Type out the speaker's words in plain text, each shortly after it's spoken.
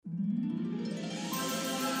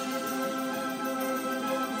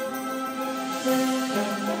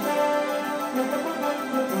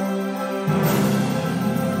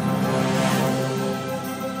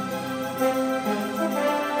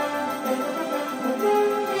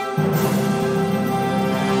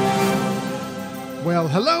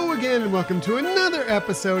and welcome to another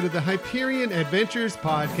episode of the Hyperion Adventures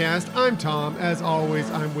podcast. I'm Tom. As always,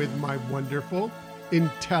 I'm with my wonderful,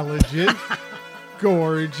 intelligent,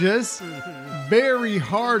 gorgeous, very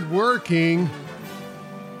hardworking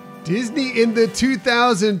Disney in the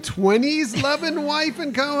 2020s loving wife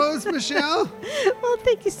and co-host, Michelle. Well,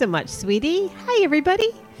 thank you so much, sweetie. Hi, everybody.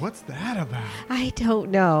 What's that about? I don't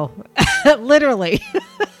know. Literally.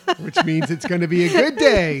 Which means it's going to be a good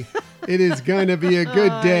day. It is going to be a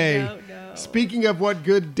good day. I don't know. Speaking of what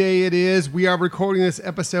good day it is, we are recording this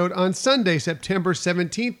episode on Sunday, September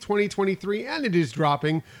 17th, 2023, and it is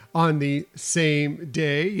dropping on the same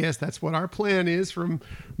day. Yes, that's what our plan is from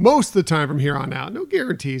most of the time from here on out. No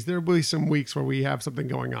guarantees. There will be some weeks where we have something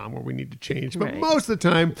going on where we need to change. But most of the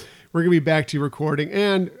time, we're going to be back to recording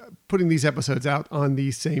and putting these episodes out on the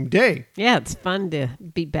same day. Yeah, it's fun to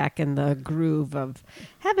be back in the groove of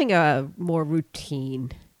having a more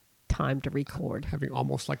routine time to record. Having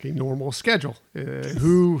almost like a normal schedule.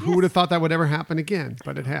 Who would have thought that would ever happen again?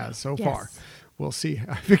 But it has so far. We'll see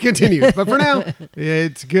if it continues. But for now,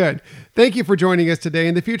 it's good. Thank you for joining us today.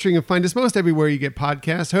 In the future, you can find us most everywhere you get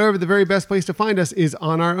podcasts. However, the very best place to find us is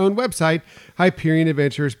on our own website,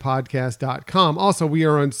 HyperionAdventuresPodcast.com. Also, we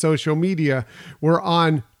are on social media. We're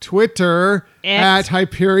on Twitter at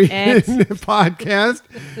Hyperion Podcast,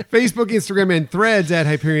 Facebook, Instagram, and Threads at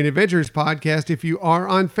Hyperion Adventures Podcast. If you are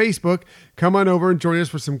on Facebook, come on over and join us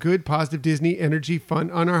for some good, positive Disney energy fun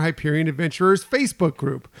on our Hyperion Adventurers Facebook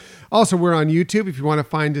group. Also, we're on YouTube. If you want to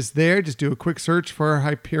find us there, just do a quick search for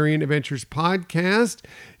Hyperion Adventures Podcast.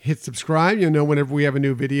 Hit subscribe. You'll know whenever we have a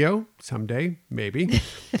new video. Someday, maybe.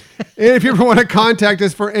 And if you ever want to contact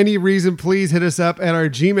us for any reason, please hit us up at our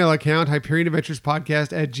Gmail account,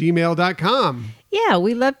 HyperionAdventuresPodcast@gmail.com. Yeah,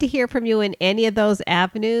 we love to hear from you in any of those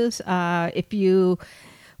avenues. If you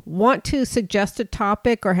want to suggest a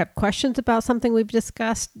topic or have questions about something we've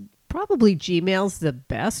discussed, probably Gmail's the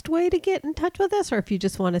best way to get in touch with us. Or if you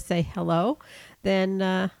just want to say hello,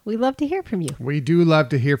 then we love to hear from you. We do love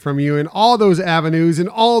to hear from you in all those avenues, in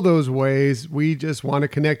all those ways. We just want to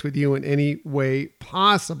connect with you in any way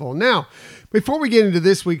possible. Now, before we get into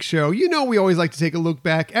this week's show, you know we always like to take a look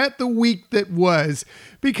back at the week that was,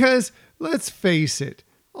 because let's face it,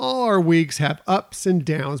 all our weeks have ups and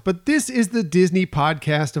downs, but this is the Disney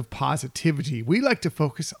podcast of positivity. We like to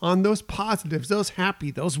focus on those positives, those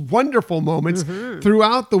happy, those wonderful moments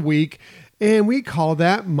throughout the week. And we call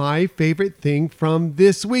that my favorite thing from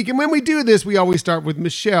this week. And when we do this, we always start with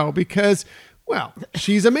Michelle because, well,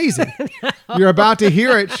 she's amazing. You're about to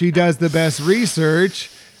hear it. She does the best research,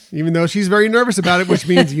 even though she's very nervous about it, which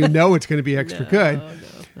means you know it's going to be extra good. No.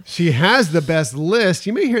 She has the best list.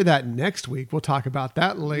 You may hear that next week. We'll talk about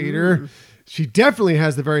that later. She definitely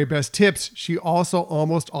has the very best tips. She also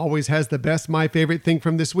almost always has the best my favorite thing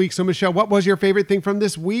from this week. So, Michelle, what was your favorite thing from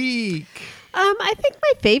this week? I think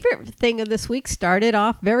my favorite thing of this week started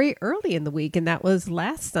off very early in the week, and that was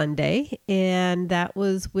last Sunday. And that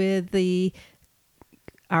was with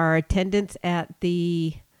our attendance at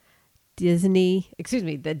the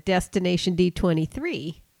the Destination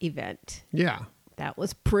D23 event. Yeah. That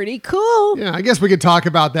was pretty cool. Yeah, I guess we could talk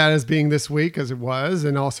about that as being this week, as it was,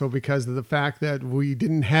 and also because of the fact that we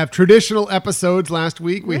didn't have traditional episodes last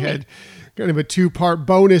week. We had kind of a two-part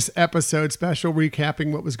bonus episode special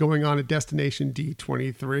recapping what was going on at Destination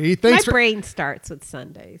D23. My brain starts with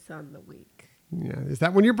Sundays on the week. Yeah, is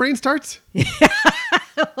that when your brain starts?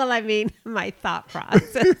 Well, I mean, my thought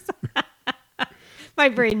process. My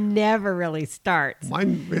brain never really starts.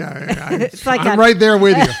 Mine, I'm right there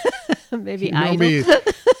with you. Maybe you know me.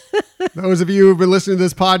 Those of you who've been listening to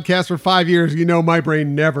this podcast for 5 years, you know my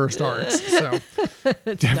brain never starts. So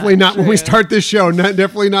definitely not when we start this show.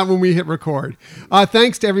 Definitely not when we hit record.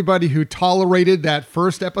 Thanks to everybody who tolerated that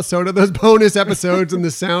first episode of those bonus episodes and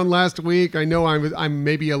the sound last week. I know I'm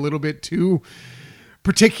maybe a little bit too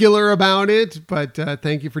particular about it, but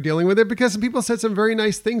thank you for dealing with it, because some people said some very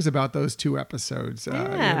nice things about those two episodes.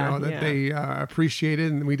 They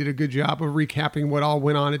appreciated, and we did a good job of recapping what all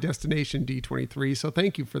went on at Destination D23. So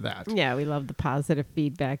thank you for that. Yeah, we love the positive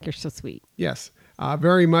feedback. You're so sweet. Yes.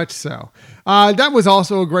 Very much so. That was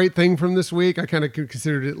also a great thing from this week. I kind of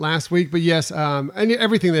considered it last week, but yes, and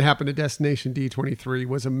everything that happened at Destination D23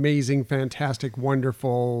 was amazing, fantastic,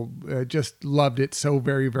 wonderful. Just loved it so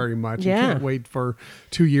very, very much. Yeah. I can't wait for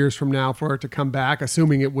 2 years from now for it to come back,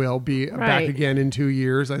 assuming it will be back again in 2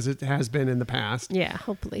 years as it has been in the past. Yeah,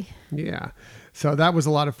 hopefully. Yeah. So that was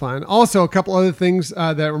a lot of fun. Also, a couple other things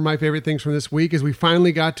that were my favorite things from this week is we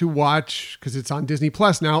finally got to watch, because it's on Disney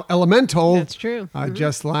Plus now, Elemental. That's true. true.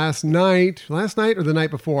 Just last night or the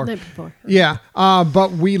night before? Night before. Yeah,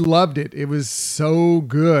 but we loved it. It was so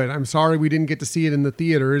good. I'm sorry we didn't get to see it in the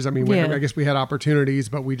theaters. I mean, I guess we had opportunities,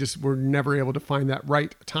 but we just were never able to find that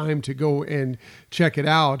right time to go and check it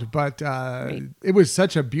out. But it was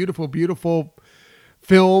such a beautiful, beautiful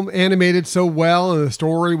film, animated so well, and the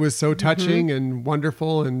story was so touching and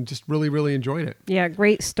wonderful, and just really, really enjoyed it. Yeah,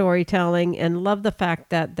 great storytelling, and love the fact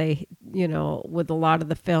that they, with a lot of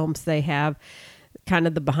the films, they have kind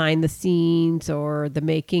of the behind the scenes or the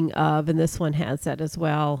making of, and this one has that as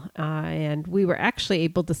well. And we were actually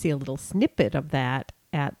able to see a little snippet of that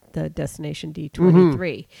at the Destination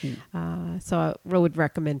D23. So I would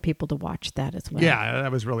recommend people to watch that as well. Yeah,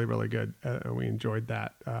 that was really, really good. We enjoyed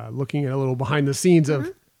that. Looking at a little behind the scenes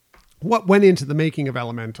of what went into the making of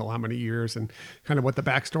Elemental, how many years, and kind of what the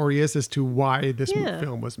backstory is as to why this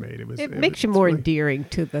film was made. It makes you more endearing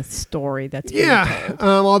to the story that's being told.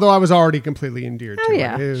 Although I was already completely endeared to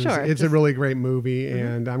it. Sure. It's a really great movie,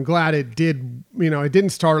 and I'm glad it did. It didn't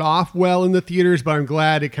start off well in the theaters, but I'm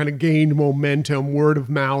glad it kind of gained momentum, word of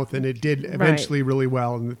mouth, and it did eventually really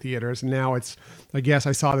well in the theaters. And now it's, I guess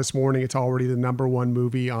I saw this morning, it's already the #1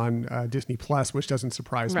 movie on Disney Plus, which doesn't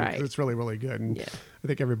surprise me. It's really, really good. And I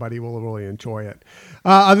think everybody will really enjoy it.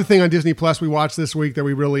 Other thing on Disney Plus we watched this week that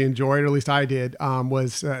we really enjoyed, or at least I did,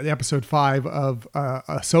 was episode 5 of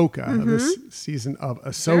Ahsoka, this season of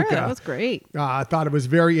Ahsoka. Sure, that was great. I thought it was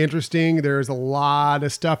very interesting. There's a lot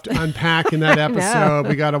of stuff to unpack in that episode.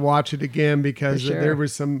 We got to watch it again because there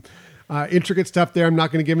was some intricate stuff there. I'm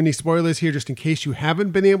not going to give any spoilers here just in case you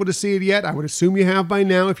haven't been able to see it yet. I would assume you have by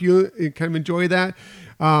now if you kind of enjoy that.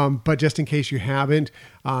 But just in case you haven't,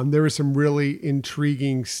 there was some really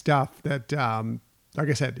intriguing stuff that, like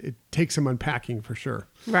I said, it takes some unpacking for sure.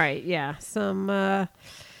 Right. Yeah. Some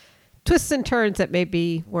twists and turns that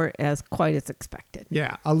maybe weren't as quite as expected.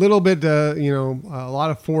 Yeah. A little bit, a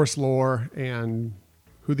lot of Force lore and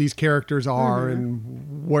who these characters are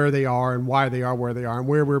and where they are and why they are where they are and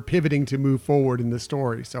where we're pivoting to move forward in the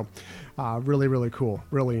story. So really, really cool.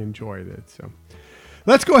 Really enjoyed it. So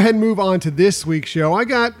let's go ahead and move on to this week's show. I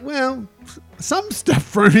got, some stuff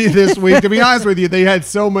for me this week. To be honest with you, they had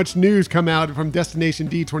so much news come out from Destination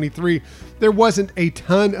D23. There wasn't a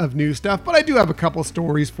ton of new stuff, but I do have a couple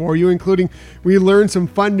stories for you, including we learned some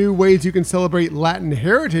fun new ways you can celebrate Latin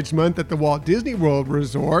Heritage Month at the Walt Disney World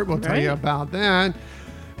Resort. We'll tell you about that.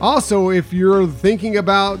 Also, if you're thinking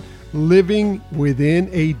about living within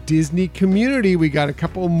a Disney community, we got a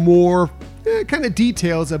couple more kind of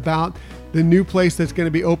details about the new place that's going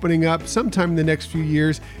to be opening up sometime in the next few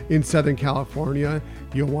years in Southern California.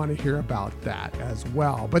 You'll want to hear about that as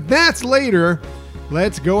well. But that's later.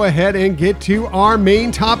 Let's go ahead and get to our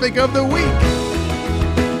main topic of the week.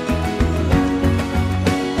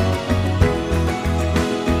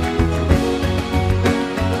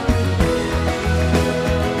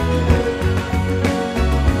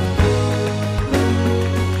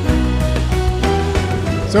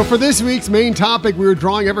 So for this week's main topic, we were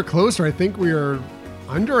drawing ever closer. I think we are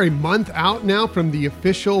under a month out now from the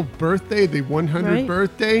official birthday, the 100th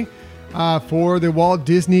birthday for the Walt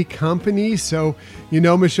Disney Company. So,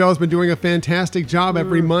 Michelle's been doing a fantastic job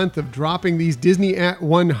every month of dropping these Disney at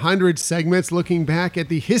 100 segments, looking back at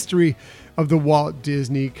the history of the Walt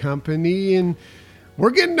Disney Company. And we're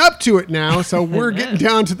getting up to it now. So we're getting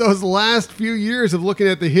down to those last few years of looking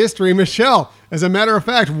at the history. Michelle, as a matter of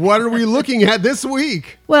fact, what are we looking at this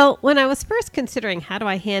week? Well, when I was first considering how do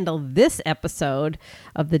I handle this episode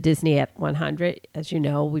of the Disney at 100, as you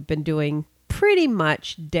know, we've been doing pretty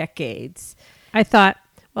much decades. I thought,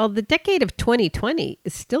 well, the decade of 2020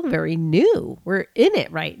 is still very new. We're in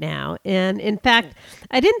it right now. And in fact,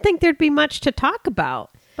 I didn't think there'd be much to talk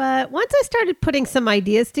about. But once I started putting some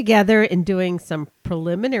ideas together and doing some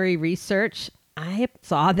preliminary research, I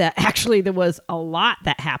saw that actually there was a lot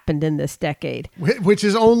that happened in this decade. Which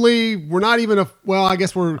is only, we're not even I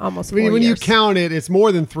guess we're almost 4 years. When you count it, it's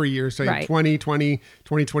more than 3 years. So 2020,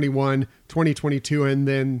 2021, 2022, and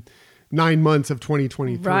then 9 months of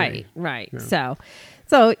 2023. Right. Yeah.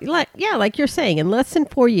 So like you're saying, in less than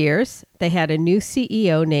 4 years, they had a new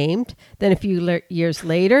CEO named. Then a few years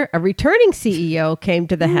later, a returning CEO came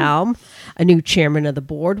to the helm. A new chairman of the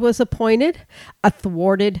board was appointed. A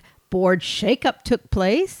thwarted board shakeup took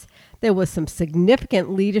place. There was some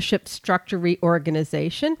significant leadership structure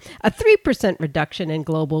reorganization, a 3% reduction in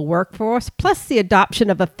global workforce, plus the adoption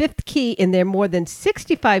of a fifth key in their more than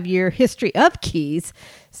 65-year history of keys.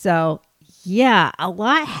 So yeah, a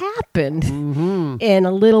lot happened in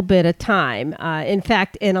a little bit of time. In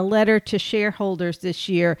fact, in a letter to shareholders this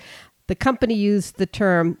year, the company used the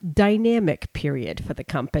term dynamic period for the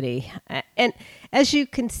company. And as you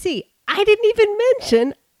can see, I didn't even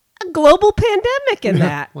mention a global pandemic in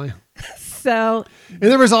that. Well, So, and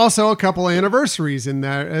there was also a couple anniversaries in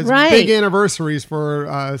there, as Right. big anniversaries for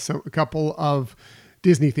a couple of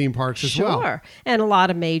Disney theme parks as well. sure. And a lot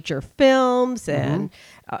of major films and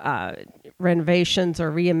renovations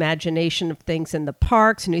or reimagination of things in the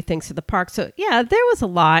parks, new things to the parks. So, yeah, there was a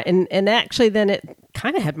lot. And actually, then it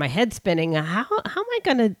kind of had my head spinning. How am I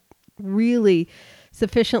going to really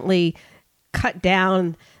sufficiently cut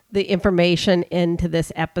down the information into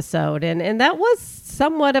this episode? And that was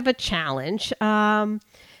somewhat of a challenge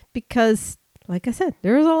because, like I said,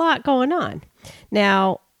 there was a lot going on.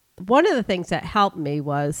 Now, one of the things that helped me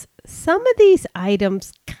was some of these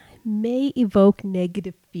items may evoke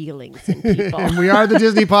negative feelings in people. And we are the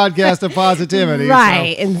Disney podcast of positivity.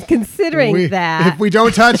 Right. so And considering that. if we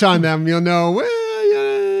don't touch on them, you'll know, well,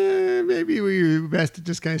 yeah, maybe we best to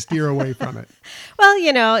just kind of steer away from it.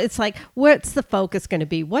 Well, it's like, what's the focus going to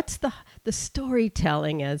be? What's the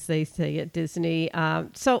storytelling, as they say at Disney?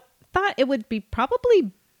 So thought it would be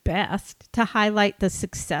probably best to highlight the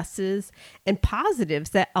successes and positives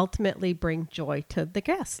that ultimately bring joy to the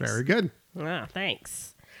guests. Very good. Ah,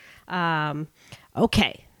 thanks.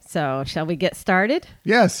 Okay, so shall we get started?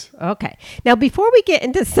 Yes. Okay. Now, before we get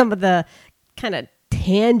into some of the kind of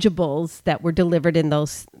tangibles that were delivered in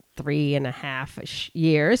those 3.5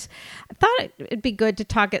 years, I thought it'd be good to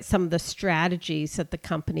talk at some of the strategies that the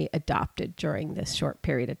company adopted during this short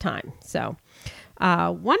period of time. So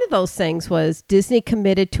one of those things was Disney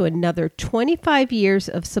committed to another 25 years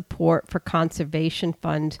of support for conservation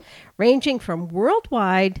funds, ranging from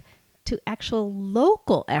worldwide to actual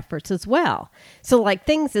local efforts as well. So like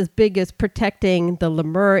things as big as protecting the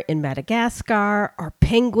lemur in Madagascar or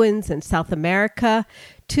penguins in South America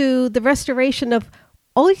to the restoration of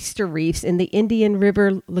oyster reefs in the Indian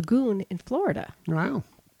River Lagoon in Florida. Wow.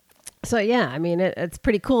 So yeah, I mean, it's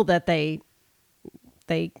pretty cool that they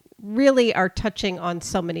really are touching on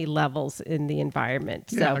so many levels in the environment.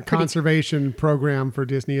 Yeah, So the conservation program for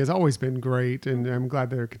Disney has always been great, and I'm glad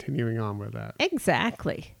they're continuing on with that.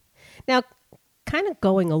 Exactly. Now, kind of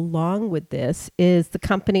going along with this is the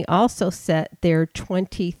company also set their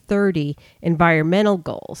 2030 environmental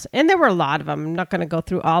goals. And there were a lot of them. I'm not going to go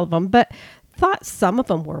through all of them, but thought some of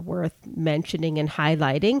them were worth mentioning and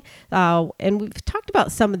highlighting. And we've talked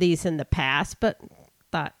about some of these in the past, but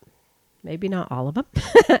thought maybe not all of them.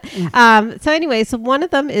 So anyway, so one of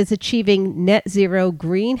them is achieving net zero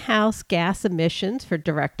greenhouse gas emissions for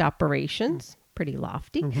direct operations. Pretty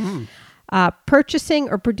lofty. Purchasing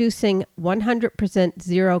or producing 100%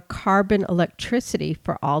 zero carbon electricity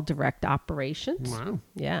for all direct operations. Wow.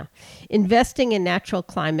 Yeah. Investing in natural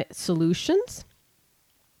climate solutions.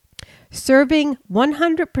 Serving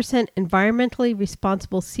 100% environmentally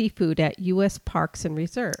responsible seafood at U.S. parks and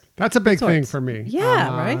reserves. That's a big thing Resorts. for me.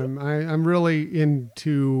 Yeah, right? I'm really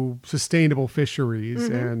into sustainable fisheries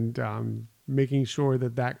and making sure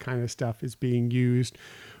that kind of stuff is being used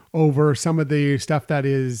over some of the stuff that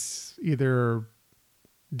is either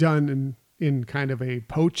done in kind of a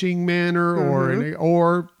poaching manner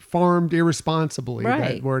or farmed irresponsibly,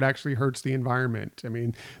 Right. where it actually hurts the environment. I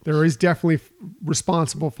mean, there is definitely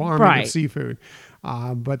responsible farming Right. of seafood,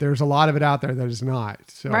 but there's a lot of it out there that is not.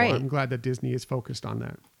 So Right. I'm glad that Disney is focused on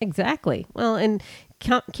that. Exactly. Well, and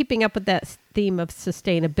keeping up with that theme of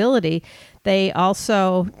sustainability, they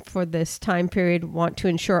also, for this time period, want to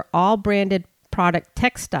ensure all branded product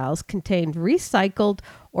textiles contain recycled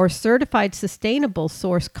or certified sustainable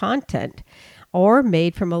source content or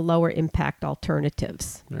made from a lower impact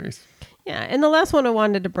alternatives. Nice. Yeah, and the last one I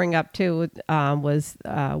wanted to bring up too was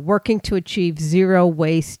working to achieve zero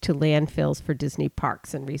waste to landfills for Disney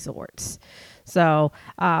parks and resorts. So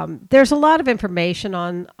there's a lot of information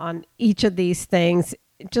on each of these things.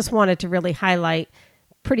 Just wanted to really highlight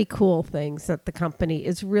pretty cool things that the company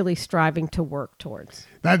is really striving to work towards.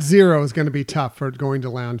 That zero is going to be tough for going to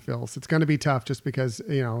landfills. It's going to be tough just because,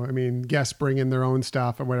 guests bring in their own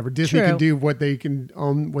stuff or whatever. Disney True. can do what they can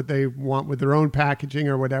own, what they want with their own packaging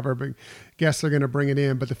or whatever, but guests are going to bring it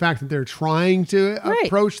in. But the fact that they're trying to Right.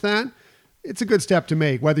 approach that, it's a good step to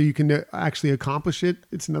make. Whether you can actually accomplish it,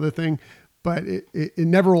 it's another thing. But it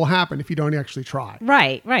never will happen if you don't actually try.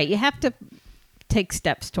 Right. You have to take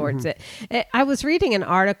steps towards it. I was reading an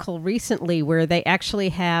article recently where they actually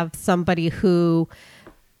have somebody who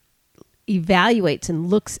evaluates and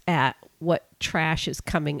looks at what trash is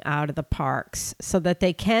coming out of the parks so that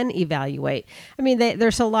they can evaluate. I mean,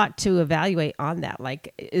 there's a lot to evaluate on that.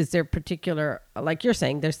 Like, is there particular, like you're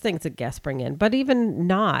saying, there's things that guests bring in, but even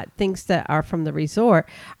not things that are from the resort.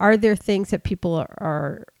 Are there things that people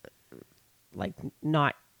are like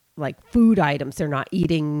not like food items? They're not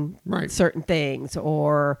eating Right. certain things,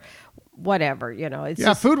 or whatever, it's Yeah,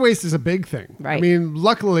 just, food waste is a big thing. I Right. mean,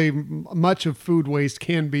 luckily, much of food waste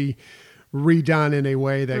can be redone in a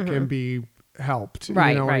way that can be helped,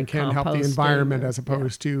 Right, and right, can help the composting environment or- as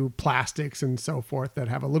opposed to plastics and so forth that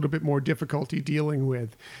have a little bit more difficulty dealing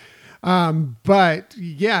with. But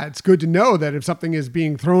yeah, it's good to know that if something is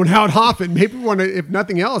being thrown out often, maybe we want to, if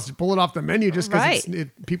nothing else, pull it off the menu just because Right.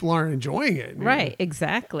 people aren't enjoying it. Right,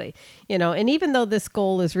 exactly. And even though this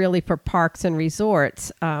goal is really for parks and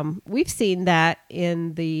resorts, we've seen that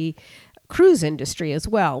in the cruise industry as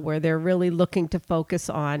well, where they're really looking to focus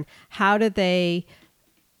on how do they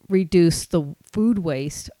reduce the food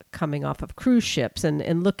waste coming off of cruise ships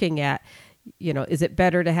and looking at, is it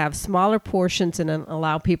better to have smaller portions and then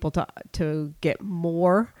allow people to get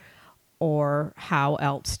more, or how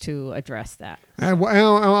else to address that?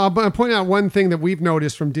 I'll point out one thing that we've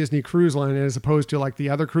noticed from Disney Cruise Line as opposed to like the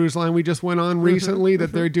other cruise line we just went on recently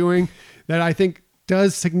that they're doing that I think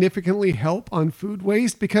does significantly help on food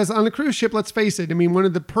waste, because on a cruise ship, let's face it, I mean, one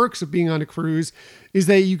of the perks of being on a cruise is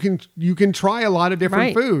that you can try a lot of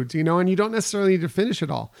different Right. foods, and you don't necessarily need to finish it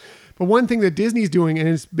all. But one thing that Disney's doing, and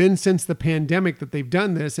it's been since the pandemic that they've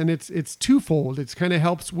done this, and it's twofold. It's kind of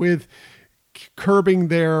helps with curbing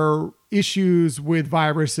their issues with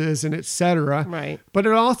viruses and et cetera. Right. But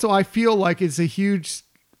it also, I feel like it's a huge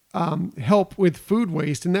help with food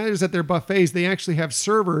waste, and that is at their buffets. They actually have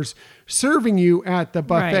servers serving you at the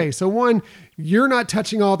buffet. Right. So one, you're not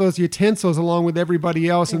touching all those utensils along with everybody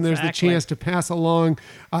else, and there's the Exactly. chance to pass along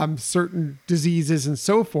certain diseases and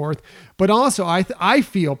so forth. But also, I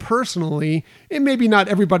feel personally, and maybe not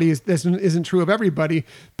everybody this isn't true of everybody,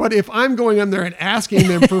 but if I'm going on there and asking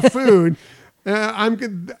them for food, I'm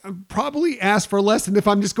gonna probably ask for less than if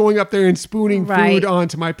I'm just going up there and spooning Right. food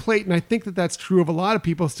onto my plate. And I think that that's true of a lot of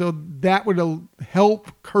people. So that would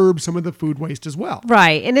help curb some of the food waste as well.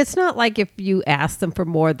 Right. And it's not like if you ask them for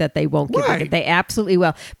more that they won't give Right. it. They absolutely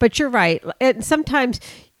will. But you're right. And sometimes,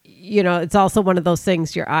 it's also one of those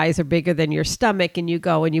things, your eyes are bigger than your stomach, and you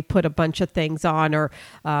go and you put a bunch of things on, or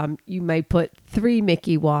you may put 3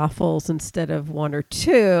 Mickey waffles instead of 1 or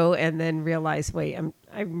 2, and then realize, wait,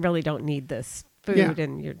 I really don't need this food. Yeah.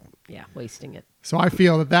 And you're wasting it. So I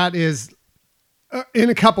feel that is,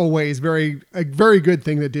 in a couple of ways, a very good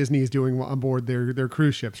thing that Disney is doing on board their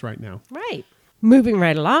cruise ships right now. Right. Moving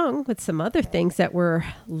right along with some other things that were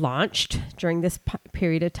launched during this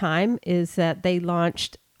period of time is that they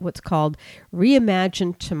launched what's called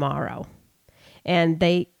Reimagine Tomorrow. And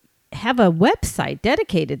they have a website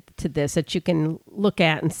dedicated to this that you can look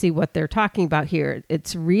at and see what they're talking about here.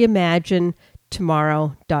 It's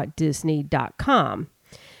reimaginetomorrow.disney.com.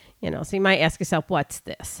 So you might ask yourself, what's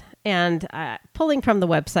this? And pulling from the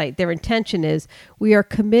website, their intention is, we are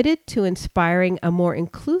committed to inspiring a more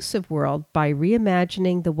inclusive world by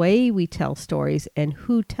reimagining the way we tell stories and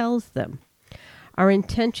who tells them. Our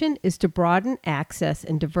intention is to broaden access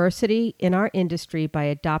and diversity in our industry by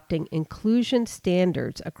adopting inclusion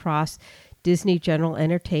standards across Disney General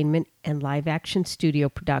Entertainment and live action studio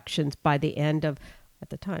productions by the end of, at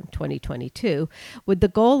the time, 2022, with the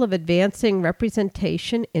goal of advancing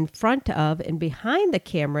representation in front of and behind the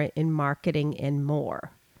camera in marketing and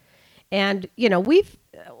more. And, we've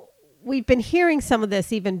been hearing some of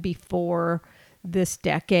this even before this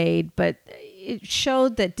decade, but it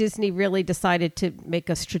showed that Disney really decided to make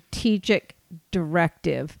a strategic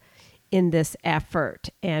directive in this effort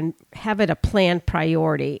and have it a planned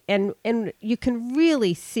priority. And you can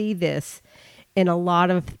really see this in a lot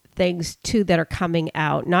of things too that are coming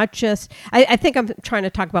out. Not just, I think I'm trying to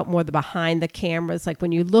talk about more the behind the cameras, like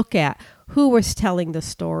when you look at who was telling the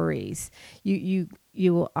stories, we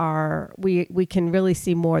can really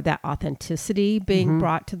see more of that authenticity being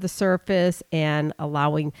brought to the surface and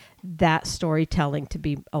allowing that storytelling to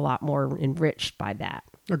be a lot more enriched by that.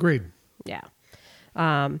 Agreed. Yeah.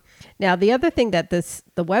 Now, the other thing that the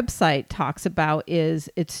website talks about is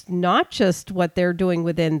it's not just what they're doing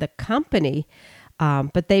within the company,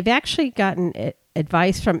 but they've actually gotten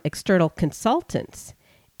advice from external consultants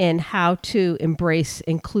in how to embrace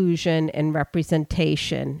inclusion and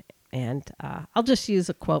representation. And I'll just use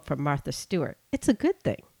a quote from Martha Stewart. It's a good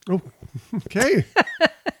thing. Oh, okay.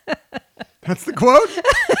 That's the quote?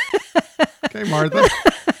 Okay, Martha.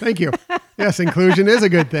 Thank you. Yes, inclusion is a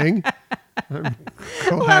good thing.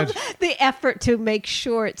 Go ahead. The effort to make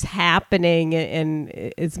sure it's happening and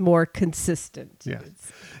is more consistent. Yeah.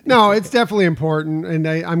 No, it's definitely important. And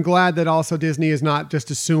I'm glad that also Disney is not just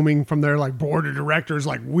assuming from their board of directors,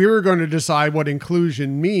 we're going to decide what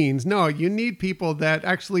inclusion means. No, you need people that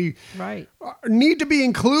actually need to be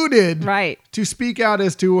included Right. to speak out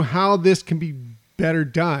as to how this can be better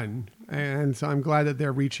done. And so I'm glad that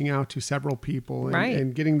they're reaching out to several people and, Right.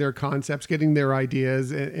 and getting their concepts, getting their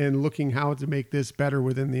ideas, and looking how to make this better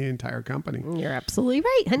within the entire company. You're absolutely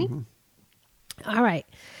right, honey. All right.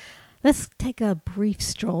 Let's take a brief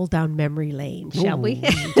stroll down memory lane, shall we?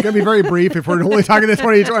 It's going to be very brief if we're only talking to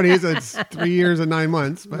 2020. So it's 3 years and 9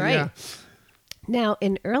 months. But Right. yeah. Now,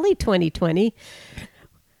 in early 2020,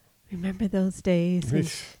 remember those days? when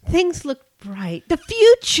things looked bright. The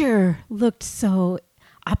future looked so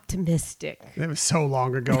optimistic. It was so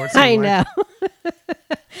long ago. It I seemed like. know.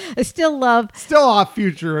 I still love. Still off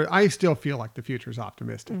future. I still feel like the future is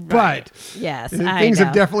optimistic. Right. But Yes, things I have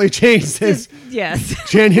know. definitely changed since Yes.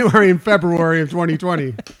 January and February of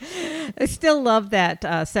 2020. I still love that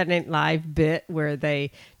Saturday Night Live bit where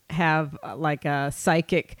they have like a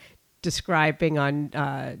psychic describing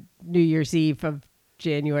on New Year's Eve of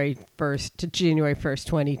January 1st to January 1st,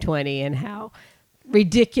 2020, and how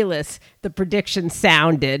ridiculous the predictions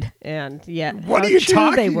sounded. And yet, What how are you true they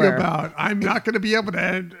talking were. about? I'm not going to be able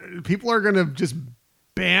to. People are going to just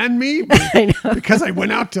ban me I know. because I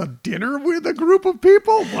went out to dinner with a group of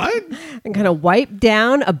people. What? I'm going to wipe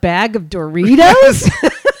down a bag of Doritos.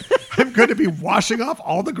 I'm going to be washing off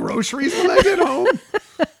all the groceries when I get home.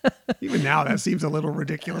 Even now, that seems a little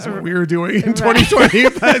ridiculous what we were doing in 2020.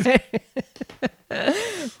 But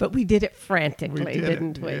But we did it frantically, we did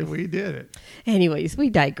didn't it. we? Yeah, we did it. Anyways, we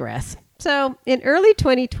digress. So, in early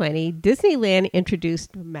 2020, Disneyland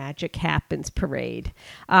introduced Magic Happens Parade.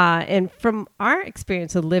 And from our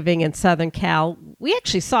experience of living in Southern Cal, we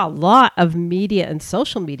actually saw a lot of media and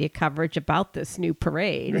social media coverage about this new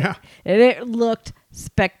parade. Yeah. And it looked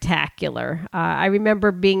spectacular. I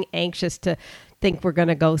remember being anxious to think we're going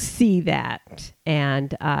to go see that.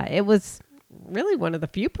 And it was really one of the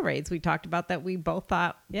few parades we talked about that we both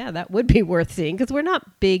thought, yeah, that would be worth seeing because we're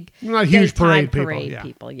not big, We're not huge daytime parade people,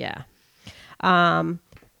 people. Yeah.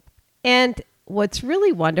 And what's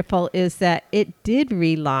really wonderful is that it did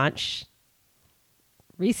relaunch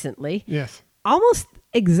recently, Yes. almost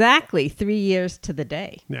exactly 3 years to the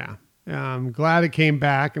day. Yeah. I'm glad it came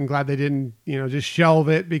back. I'm glad they didn't, just shelve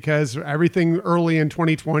it because everything early in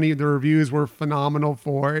 2020, the reviews were phenomenal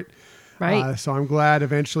for it. Right. So I'm glad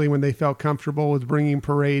eventually when they felt comfortable with bringing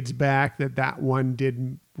parades back that one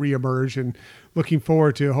did reemerge, and looking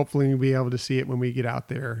forward to hopefully we'll be able to see it when we get out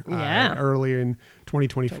there Yeah. early in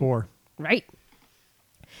 2024. Right.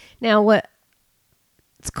 Now, what's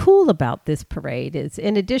cool about this parade is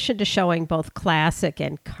in addition to showing both classic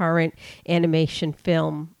and current animation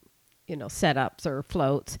film, setups or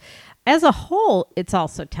floats, as a whole, it's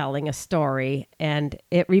also telling a story, and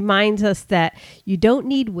it reminds us that you don't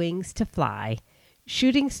need wings to fly.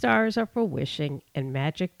 Shooting stars are for wishing, and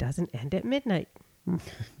magic doesn't end at midnight.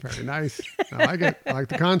 Very nice. I like it. I like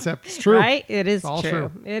the concept. It's true. Right? It is It's all true.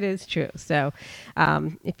 true. It is true. So,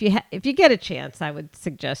 if you get a chance, I would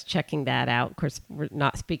suggest checking that out. Of course, we're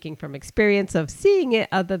not speaking from experience of seeing it,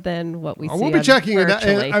 other than what we see. We'll be checking it out.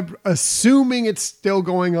 virtually. And I'm assuming it's still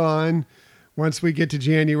going on once we get to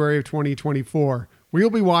January of 2024. We'll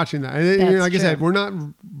be watching that. And That's like I said, true. we're not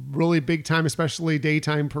really big time, especially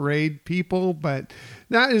daytime parade people, but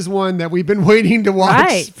that is one that we've been waiting to watch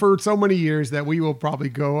Right. for so many years that we will probably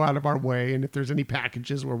go out of our way. And if there's any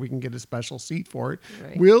packages where we can get a special seat for it,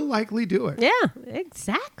 Right. we'll likely do it. Yeah,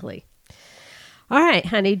 exactly. All right,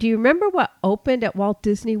 honey. Do you remember what opened at Walt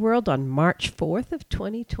Disney World on March 4th of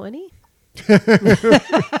 2020?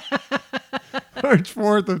 March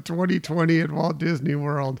 4th of 2020 at Walt Disney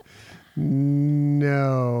World.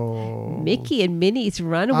 No. Mickey and Minnie's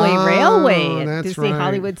Runaway Oh, Railway at that's Disney right.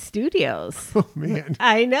 Hollywood Studios. Oh, man.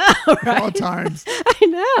 I know, right? All times. I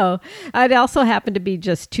know. It also happened to be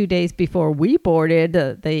just 2 days before we boarded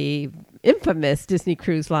the infamous Disney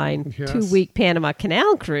Cruise Line Yes. 2-week Panama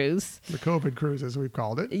Canal cruise. The COVID cruise, as we've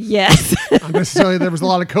called it. Yes. Not necessarily there was a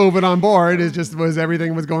lot of COVID on board. It just was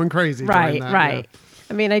everything was going crazy. during Right, that, right.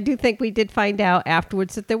 I mean, I do think we did find out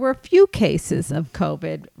afterwards that there were a few cases of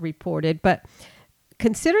COVID reported, but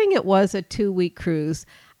considering it was a 2-week cruise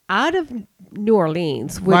out of New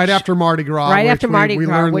Orleans, which, Right after Mardi Gras. Right which after Mardi we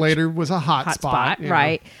Gras, learned which- later was a hot spot. you know.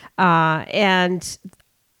 right? And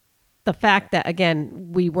the fact that, again,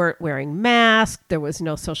 we weren't wearing masks, there was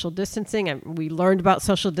no social distancing, and we learned about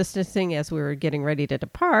social distancing as we were getting ready to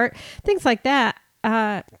depart, things like that.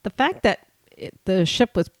 The fact that the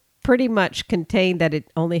ship was pretty much contained, that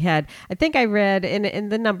it only had, I think I read,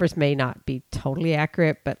 and the numbers may not be totally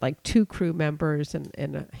accurate, but like 2 crew members and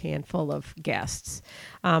a handful of guests.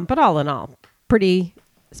 But all in all, pretty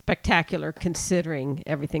spectacular considering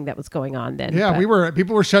everything that was going on then. Yeah, But-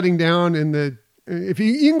 people were shutting down in the, if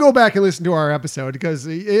you can go back and listen to our episode, because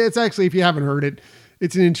it's actually, if you haven't heard it,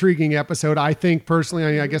 it's an intriguing episode. I think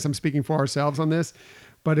personally, I guess I'm speaking for ourselves on this,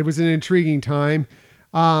 but it was an intriguing time.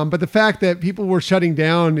 But the fact that people were shutting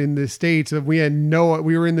down in the States, we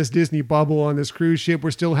were in this Disney bubble on this cruise ship.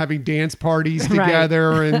 We're still having dance parties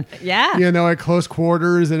together and, at close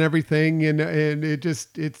quarters and everything. And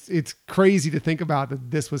it's crazy to think about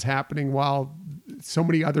that this was happening while so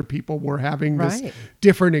many other people were having this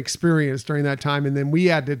different experience during that time. And then we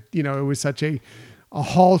had to, it was such a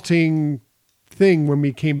halting thing when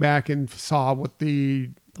we came back and saw what the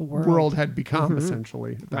world had become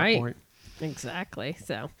essentially at that point. Exactly.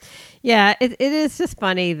 So, yeah, it is just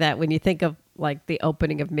funny that when you think of like the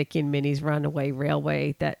opening of Mickey and Minnie's Runaway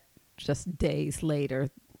Railway, that just days later,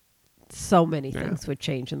 so many things would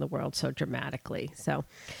change in the world so dramatically. So,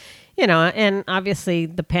 and obviously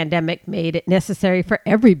the pandemic made it necessary for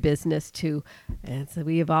every business to, and so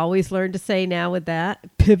we have always learned to say now with that,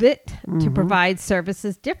 pivot to provide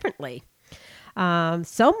services differently.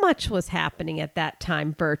 So much was happening at that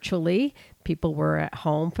time virtually. People were at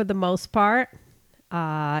home for the most part.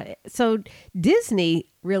 So Disney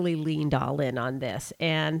really leaned all in on this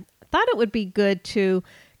and thought it would be good to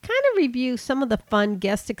kind of review some of the fun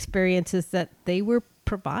guest experiences that they were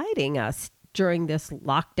providing us during this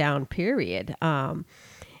lockdown period. And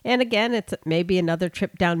again, it's maybe another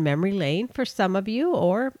trip down memory lane for some of you,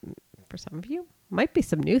 or for some of you, might be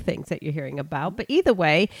some new things that you're hearing about. But either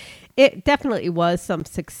way, it definitely was some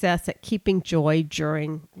success at keeping joy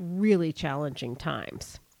during really challenging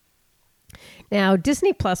times. Now,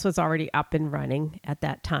 Disney Plus was already up and running at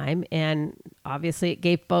that time, and obviously it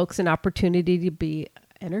gave folks an opportunity to be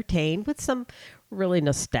entertained with some really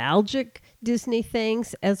nostalgic Disney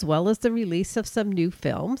things, as well as the release of some new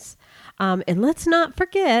films. And let's not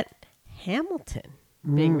forget Hamilton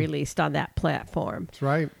being released on that platform. That's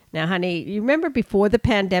right. Now, honey, you remember before the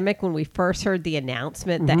pandemic when we first heard the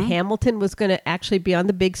announcement that Hamilton was going to actually be on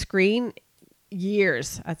the big screen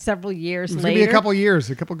several years later? It was going to be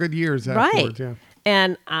a couple good years afterwards. Yeah.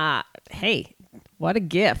 And hey, what a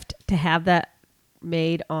gift to have that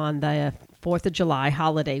made on the 4th of July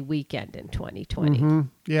holiday weekend in 2020.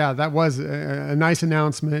 Yeah, that was a nice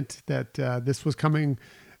announcement that this was coming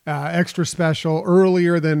extra special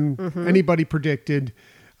earlier than anybody predicted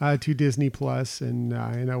to Disney Plus. And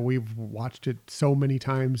I know we've watched it so many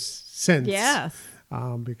times since. Yes.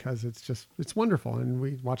 Because it's wonderful. And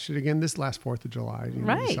we watched it again this last 4th of July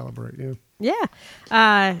to celebrate.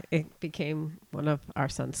 Yeah. It became one of our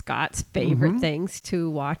son Scott's favorite things to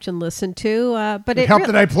watch and listen to. But it helped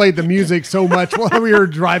that I played the music so much while we were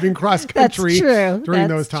driving cross country during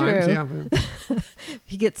those times. True. Yeah.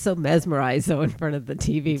 He gets so mesmerized though in front of the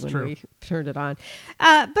TV when we turned it on.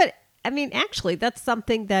 But I mean, actually, that's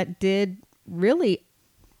something that did really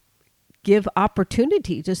give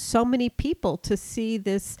opportunity to so many people to see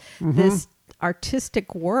this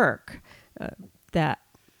artistic work that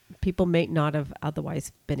people may not have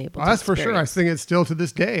otherwise been able to That's experience. For sure. I think it's still to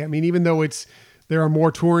this day. I mean, even though there are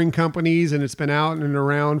more touring companies and it's been out and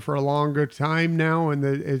around for a longer time now, and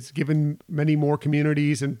it's given many more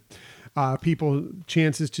communities and people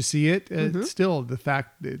chances to see it. It's still the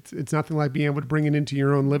fact that it's nothing like being able to bring it into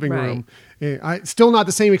your own living room. Still not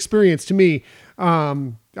the same experience to me.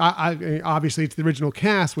 I obviously it's the original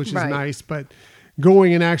cast, which is nice, but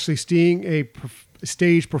going and actually seeing a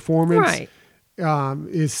stage performance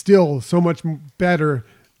is still so much better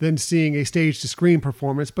than seeing a stage to screen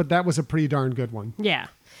performance. But that was a pretty darn good one. Yeah.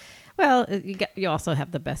 Well, you also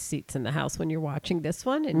have the best seats in the house when you're watching this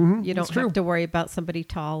one, and you don't have to worry about somebody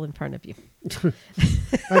tall in front of you.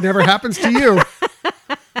 That never happens to you.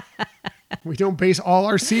 We don't base all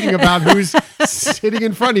our seating about who's sitting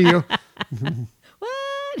in front of you.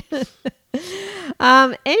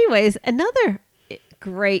 What? Anyways, another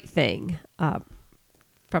great thing,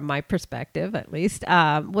 from my perspective at least,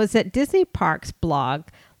 was that Disney Parks blog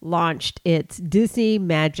launched its Disney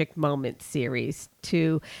Magic Moments series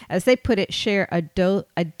to, as they put it, share a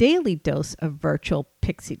daily dose of virtual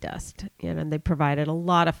pixie dust. And they provided a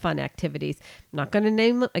lot of fun activities. Not going to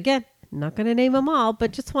name them all,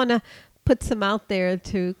 but just want to put some out there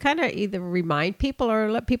to kind of either remind people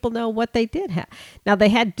or let people know what they did have. Now, they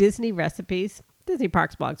had Disney recipes. Disney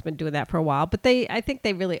Parks blog's been doing that for a while, but I think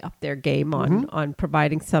they really upped their game on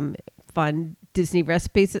providing some fun Disney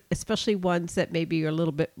recipes, especially ones that maybe are a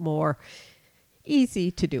little bit more easy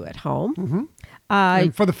to do at home.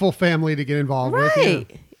 And for the full family to get involved with.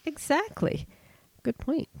 Right, exactly. Good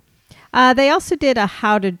point. They also did a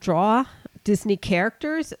how to draw Disney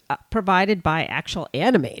characters provided by actual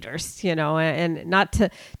animators, and not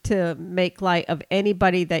to make light of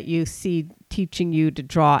anybody that you see teaching you to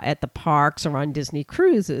draw at the parks or on Disney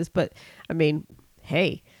cruises. But I mean,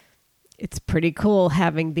 hey, it's pretty cool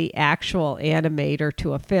having the actual animator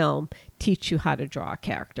to a film teach you how to draw a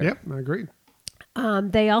character. Yep, I agree.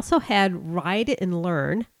 They also had ride and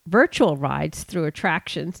learn virtual rides through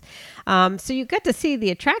attractions. So you got to see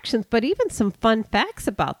the attractions, but even some fun facts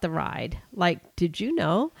about the ride. Like, did you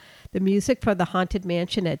know the music for the Haunted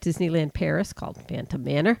Mansion at Disneyland Paris, called Phantom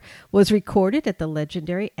Manor, was recorded at the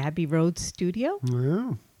legendary Abbey Road studio?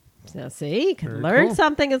 Yeah. So see, you can Very learn cool.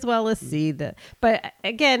 something as well as see the. But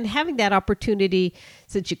again, having that opportunity,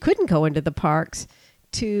 since you couldn't go into the parks,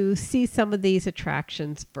 to see some of these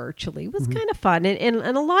attractions virtually was kind of fun. And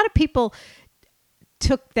a lot of people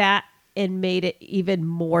took that and made it even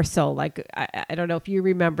more so. Like, I don't know if you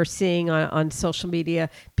remember seeing on social media,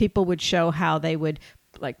 people would show how they would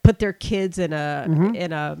like put their kids in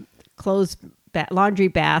a clothes laundry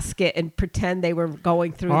basket and pretend they were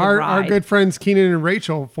going through the ride. Our good friends Keenan and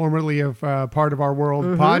Rachel, formerly of Part of Our World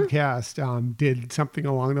podcast, did something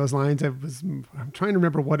along those lines. I'm trying to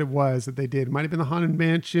remember what it was that they did. It might have been the Haunted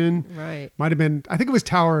Mansion. Right. Might have been, I think it was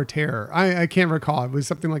Tower of Terror. I can't recall. It was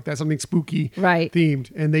something like that, something spooky themed.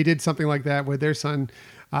 And they did something like that with their son,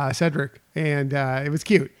 Cedric. And it was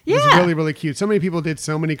cute. It was really, really cute. So many people did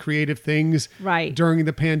so many creative things during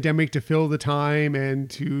the pandemic to fill the time and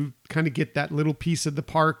to kind of get that little piece of the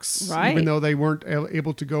parks, even though they weren't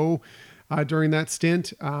able to go during that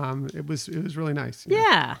stint. It was really nice.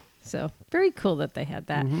 Yeah. So very cool that they had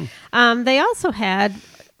that. They also had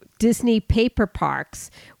Disney paper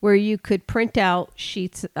parks where you could print out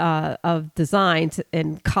sheets of designs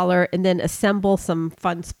and color and then assemble some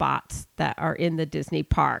fun spots that are in the Disney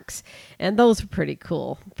parks. And those are pretty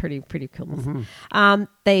cool. Pretty cool.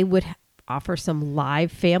 They would offer some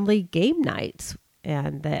live family game nights,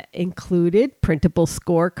 and that included printable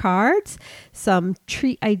scorecards, some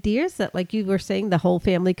treat ideas that, like you were saying, the whole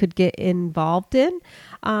family could get involved in.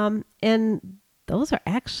 And those are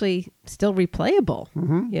actually still replayable,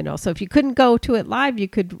 so if you couldn't go to it live, you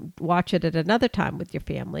could watch it at another time with your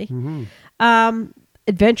family.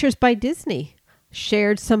 Adventures by Disney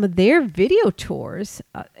shared some of their video tours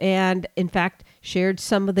and, in fact, shared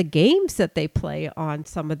some of the games that they play on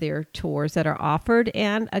some of their tours that are offered.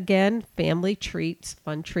 And again, family treats,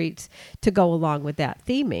 fun treats to go along with that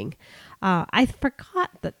theming. I forgot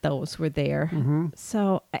that those were there.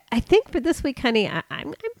 So I think for this week, honey,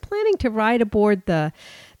 I'm planning to ride aboard the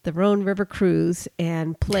Rhone River Cruise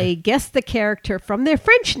and play Guess the Character from their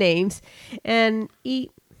French names and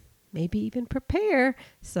eat, maybe even prepare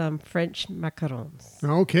some French macarons.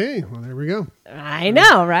 Okay. Well, there we go. I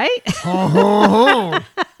know, right?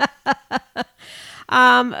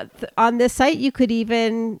 On this site, you could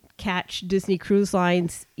even catch Disney Cruise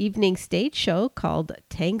Line's evening stage show called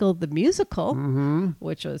Tangled the Musical,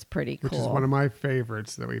 which was pretty cool. Which is one of my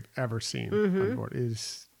favorites that we've ever seen on board. It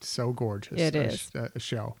is so gorgeous. It is. A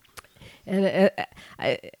show. And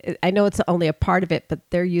I know it's only a part of it, but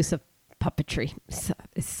their use of puppetry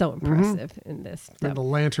is so impressive in this. And the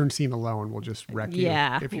lantern scene alone will just wreck you.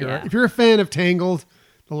 Yeah. If you're a fan of Tangled,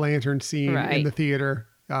 the lantern scene in the theater,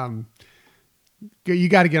 you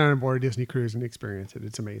got to get on board a Disney Cruise and experience it.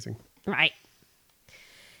 It's amazing. Right.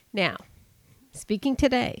 Now, speaking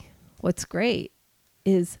today, what's great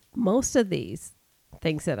is most of these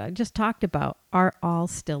things that I just talked about are all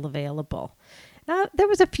still available. There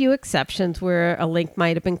was a few exceptions where a link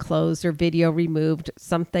might have been closed or video removed.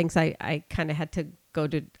 Some things I kind of had to go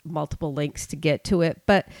to multiple links to get to it.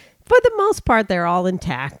 But for the most part, they're all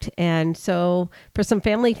intact. And so for some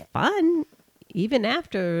family fun, even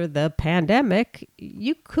after the pandemic,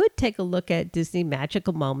 you could take a look at Disney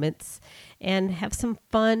Magical Moments and have some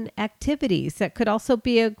fun activities. That could also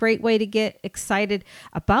be a great way to get excited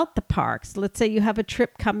about the parks. Let's say you have a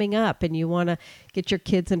trip coming up and you want to get your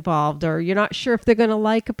kids involved, or you're not sure if they're going to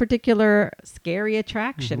like a particular scary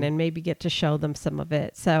attraction and maybe get to show them some of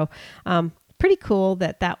it. So pretty cool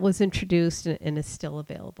that was introduced and is still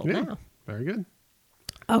available now. Very good.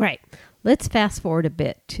 All right, let's fast forward a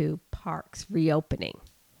bit to parks reopening.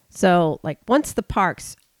 So, like, once the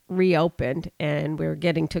parks reopened and we're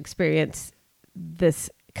getting to experience this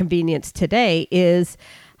convenience today, is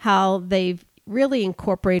how they've really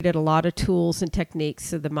incorporated a lot of tools and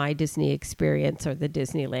techniques of the My Disney experience or the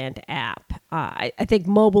Disneyland app. I think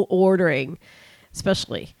mobile ordering,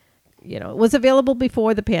 especially, it was available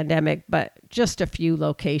before the pandemic, but just a few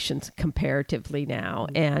locations comparatively now.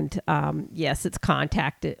 And yes, it's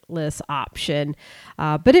contactless option,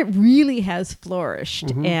 but it really has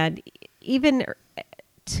flourished. And even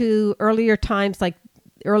to earlier times, like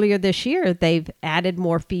earlier this year, they've added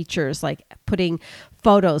more features like putting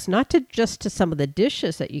photos, not just to some of the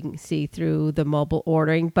dishes that you can see through the mobile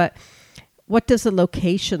ordering, but what does the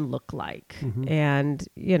location look like? And,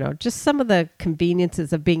 just some of the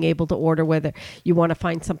conveniences of being able to order, whether you want to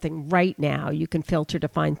find something right now, you can filter to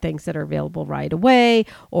find things that are available right away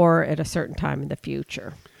or at a certain time in the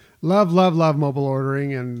future. Love mobile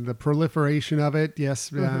ordering and the proliferation of it.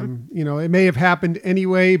 Yes. It may have happened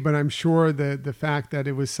anyway, but I'm sure the fact that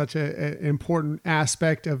it was such an important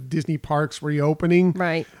aspect of Disney parks reopening,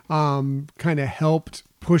 right, kind of helped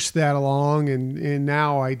push that along. And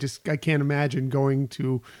now I can't imagine going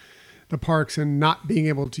to the parks and not being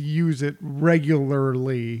able to use it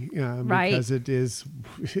regularly, because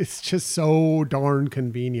it's just so darn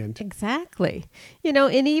convenient. Exactly.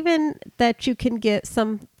 And even that you can get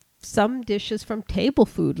some dishes from table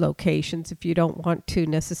food locations if you don't want to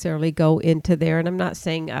necessarily go into there. And I'm not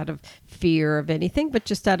saying out of fear of anything, but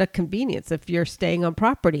just out of convenience. If you're staying on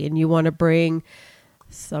property and you want to bring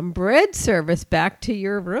some bread service back to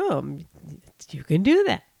your room, you can do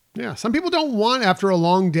that. Yeah. Some people don't want, after a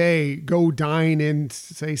long day, go dine in,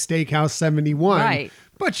 say, Steakhouse 71. Right.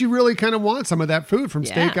 But you really kind of want some of that food from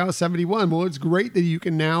Steakhouse 71. Well, it's great that you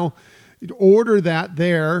can now order that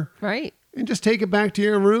there. Right. And just take it back to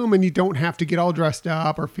your room, and you don't have to get all dressed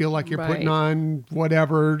up or feel like you're putting on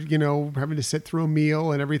whatever, having to sit through a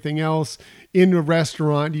meal and everything else in a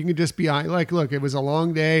restaurant. You can just be like, look, it was a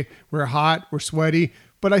long day. We're hot. We're sweaty.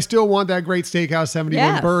 But I still want that great Steakhouse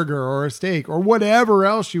 71 burger or a steak or whatever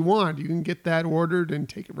else you want. You can get that ordered and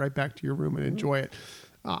take it right back to your room and enjoy it.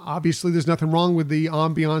 Obviously, there's nothing wrong with the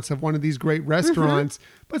ambiance of one of these great restaurants,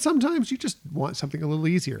 but sometimes you just want something a little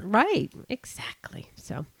easier. Right. Exactly.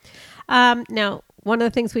 So, now, one of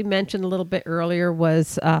the things we mentioned a little bit earlier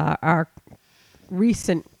was our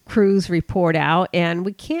recent cruise report out, and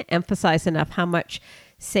we can't emphasize enough how much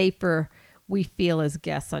safer we feel as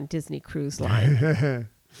guests on Disney Cruise Line.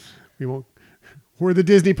 We're the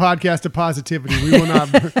Disney podcast of positivity. We will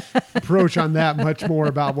not approach on that much more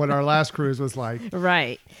about what our last cruise was like.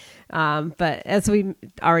 Right. But as we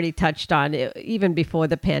already touched on, even before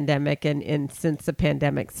the pandemic and since the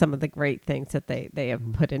pandemic, some of the great things that they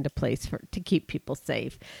have put into place to keep people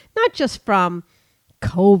safe, not just from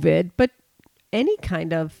COVID, but any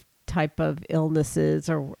kind of type of illnesses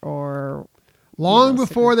or Long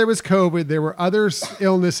before there was COVID, there were other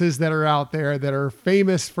illnesses that are out there that are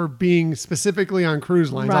famous for being specifically on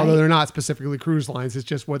cruise lines, although they're not specifically cruise lines. It's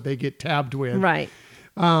just what they get tabbed with. Right.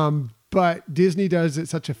 But Disney does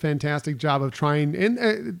such a fantastic job of trying,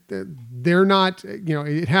 and they're not,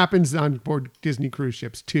 it happens on board Disney cruise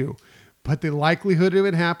ships too, but the likelihood of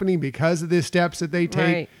it happening because of the steps that they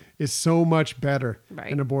take is so much better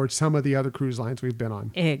than aboard some of the other cruise lines we've been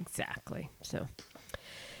on. Exactly. So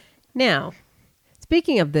now,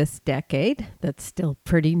 speaking of this decade, that's still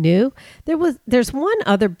pretty new. There's one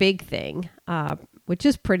other big thing, which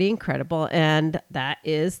is pretty incredible, and that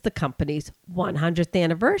is the company's 100th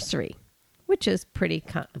anniversary, which is pretty.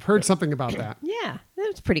 I've heard something about that. Yeah,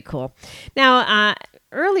 that's pretty cool. Now,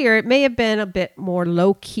 earlier it may have been a bit more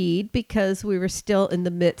low-keyed because we were still in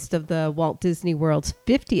the midst of the Walt Disney World's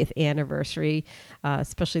 50th anniversary,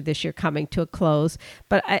 especially this year coming to a close.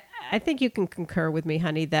 But I think you can concur with me,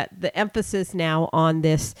 honey, that the emphasis now on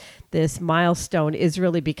this milestone is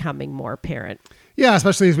really becoming more apparent. Yeah,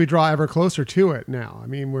 especially as we draw ever closer to it now. I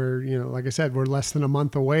mean, we're, like I said, we're less than a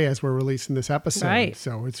month away as we're releasing this episode. Right.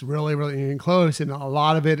 So it's really, really getting close. And a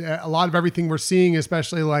lot of everything we're seeing,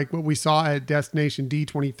 especially like what we saw at Destination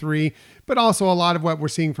D23, but also a lot of what we're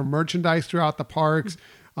seeing from merchandise throughout the parks,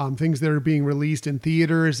 things that are being released in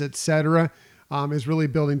theaters, etc., is really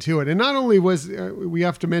building to it. And not only was, we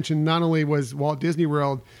have to mention, not only was Walt Disney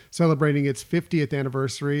World celebrating its 50th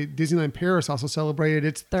anniversary, Disneyland Paris also celebrated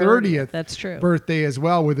its 30th That's true. birthday as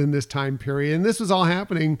well within this time period. And this was all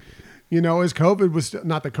happening, as COVID was,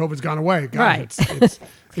 not that COVID's gone away. God, right.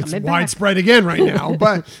 It's widespread again right now.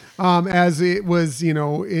 But as it was,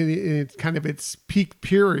 in kind of its peak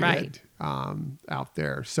period out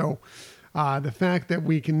there. So the fact that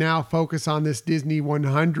we can now focus on this Disney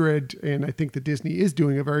 100, and I think that Disney is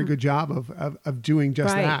doing a very good job of doing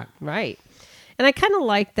just that. Right. And I kind of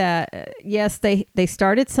like that. Yes, they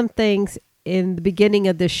started some things in the beginning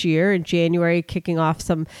of this year in January, kicking off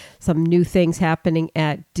some new things happening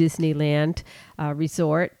at Disneyland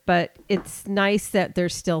Resort. But it's nice that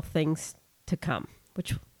there's still things to come,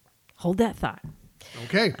 which hold that thought.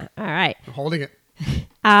 Okay. All right. I'm holding it.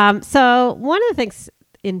 So one of the things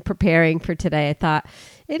in preparing for today, I thought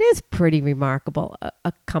it is pretty remarkable,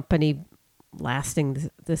 a company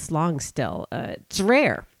lasting this long still. It's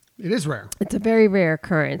rare. It is rare. It's a very rare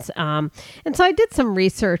occurrence. And so I did some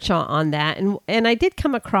research on that, and I did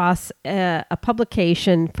come across a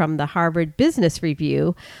publication from the Harvard Business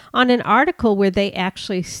Review on an article where they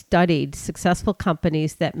actually studied successful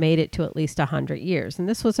companies that made it to at least 100 years. And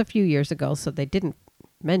this was a few years ago, so they didn't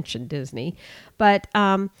mention Disney. But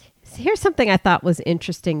here's something I thought was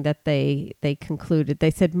interesting that they concluded.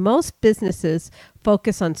 They said most businesses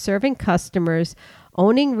focus on serving customers,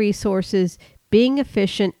 owning resources, being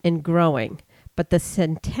efficient and growing, but the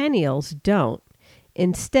centennials don't.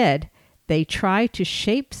 Instead, they try to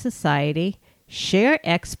shape society, share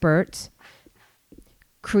experts,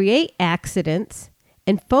 create accidents,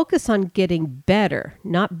 and focus on getting better,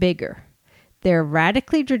 not bigger. They're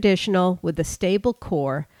radically traditional with a stable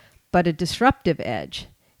core, but a disruptive edge,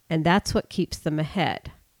 and that's what keeps them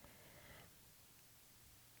ahead.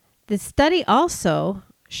 The study also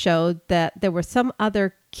showed that there were some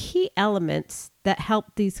other key elements that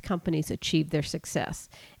helped these companies achieve their success.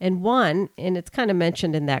 And one, and it's kind of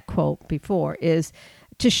mentioned in that quote before, is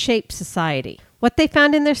to shape society. What they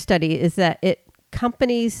found in their study is that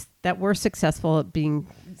companies that were successful at being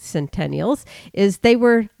centennials is they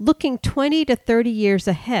were looking 20 to 30 years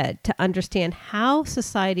ahead to understand how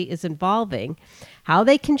society is evolving, how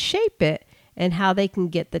they can shape it, and how they can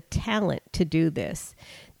get the talent to do this.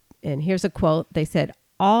 And here's a quote. They said,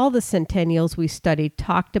 all the centennials we studied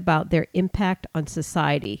talked about their impact on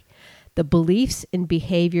society, the beliefs and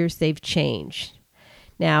behaviors they've changed.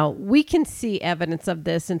 Now, we can see evidence of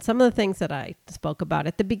this in some of the things that I spoke about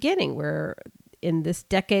at the beginning, where in this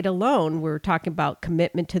decade alone, we're talking about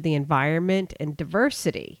commitment to the environment and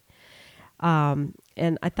diversity.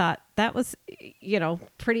 And I thought that was,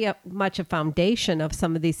 pretty much a foundation of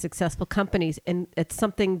some of these successful companies. And it's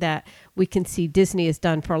something that we can see Disney has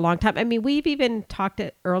done for a long time. I mean, we've even talked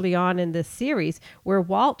early on in this series where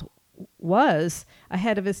Walt was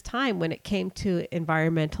ahead of his time when it came to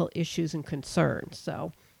environmental issues and concerns.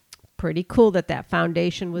 So pretty cool that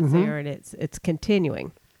foundation was there, and it's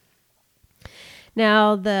continuing.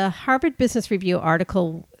 Now, the Harvard Business Review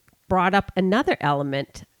article brought up another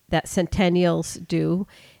element that centennials do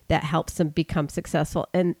that helps them become successful.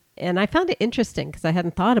 And I found it interesting because I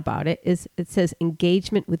hadn't thought about it, is it says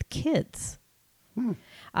engagement with kids.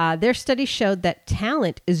 Their study showed that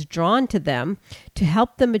talent is drawn to them to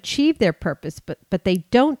help them achieve their purpose, but they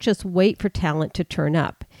don't just wait for talent to turn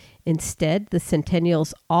up. Instead, the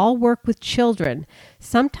centennials all work with children,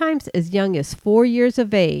 sometimes as young as 4 years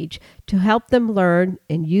of age, to help them learn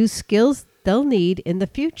and use skills they'll need in the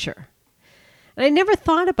future. And I never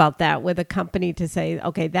thought about that with a company to say,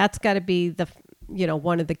 okay, that's got to be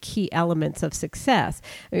one of the key elements of success.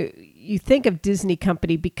 You think of Disney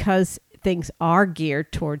company because things are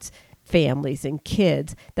geared towards families and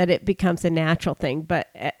kids, that it becomes a natural thing. But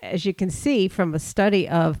as you can see from a study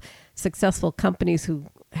of successful companies who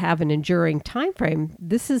have an enduring time frame,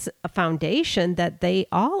 this is a foundation that they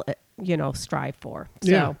all strive for.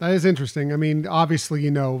 Yeah, that is interesting. I mean, obviously,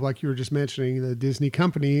 like you were just mentioning, the Disney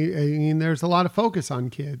company, I mean, there's a lot of focus on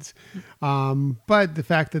kids. But the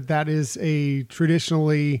fact that is a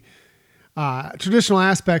traditional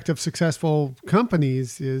aspect of successful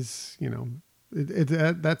companies is,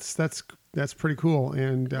 that's pretty cool.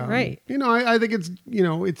 And, right. I think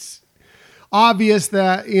it's obvious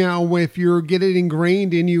that, if you're getting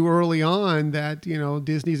ingrained in you early on that,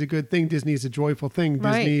 Disney's a good thing. Disney's a joyful thing.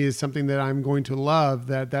 Right. Disney is something that I'm going to love,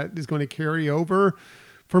 that is going to carry over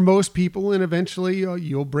for most people. And eventually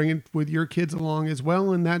you'll bring it with your kids along as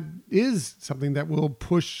well. And that is something that will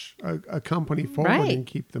push a company forward right. and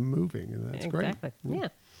keep them moving. And that's great. Exactly.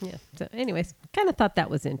 Yeah. So anyways, kind of thought that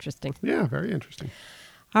was interesting. Yeah, very interesting.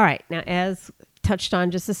 All right. Now, as touched on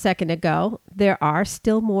just a second ago, there are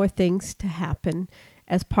still more things to happen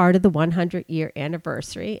as part of the 100-year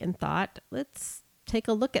anniversary, and thought, let's take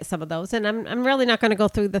a look at some of those. And I'm really not going to go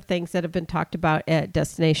through the things that have been talked about at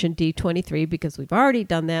Destination D23 because we've already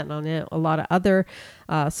done that, and on a lot of other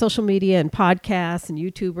social media and podcasts and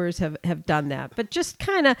YouTubers have done that. But just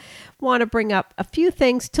kind of want to bring up a few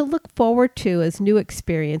things to look forward to as new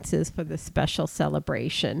experiences for this special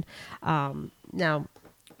celebration. Now,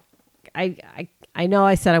 I know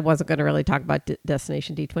I said I wasn't going to really talk about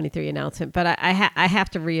Destination D23 announcement, but I have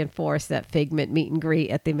to reinforce that Figment meet and greet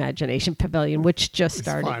at the Imagination Pavilion, which just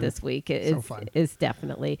started this week. Is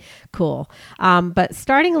definitely cool. But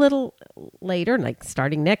starting a little later, like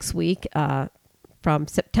starting next week, from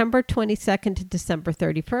September 22nd to December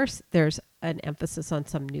 31st, there's an emphasis on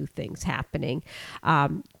some new things happening.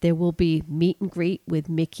 There will be meet and greet with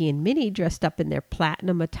Mickey and Minnie dressed up in their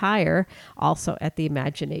platinum attire, also at the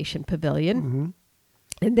Imagination Pavilion.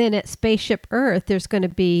 And then at Spaceship Earth, there's going to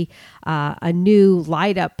be a new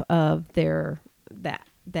light up of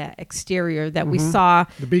that exterior that we saw.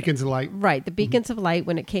 The beacons of light. Right, the beacons of light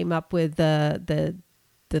when it came up with the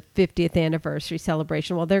 50th anniversary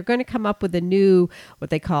celebration. Well, they're going to come up with a new,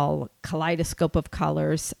 what they call kaleidoscope of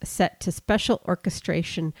colors, set to special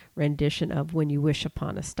orchestration rendition of When You Wish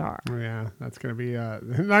Upon a Star. Oh, yeah, that's going to be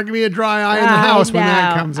not going to be a dry eye in the house when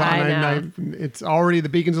that comes on. It's already, the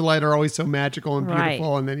beacons of light are always so magical and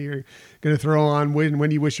beautiful, and then you're going to throw on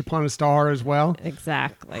When You Wish Upon a Star as well.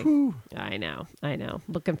 Exactly. Whew. I know.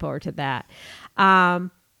 Looking forward to that.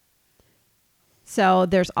 So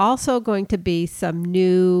there's also going to be some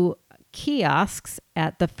new kiosks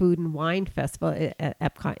at the Food and Wine Festival, at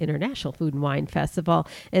Epcot International Food and Wine Festival.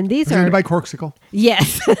 And these are... by Corksicle.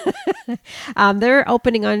 Yes. They're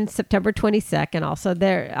opening on September 22nd also.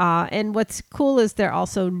 And what's cool is they're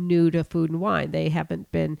also new to Food and Wine. They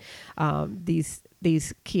haven't been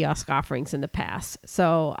these kiosk offerings in the past.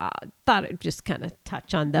 So thought I'd just kind of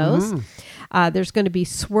touch on those. There's going to be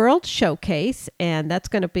Swirled Showcase, and that's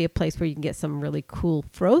going to be a place where you can get some really cool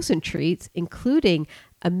frozen treats, including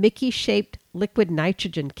a Mickey-shaped liquid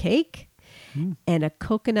nitrogen cake and a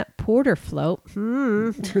coconut porter float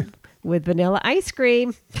with vanilla ice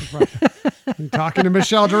cream. You're talking to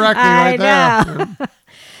Michelle directly I there. know.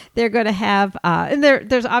 They're going to have, and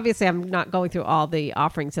there's obviously, I'm not going through all the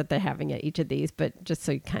offerings that they're having at each of these, but just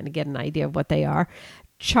so you kind of get an idea of what they are.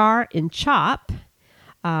 Char and Chop.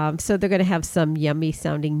 So they're going to have some yummy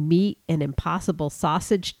sounding meat and impossible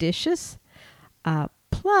sausage dishes,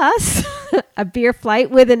 plus a beer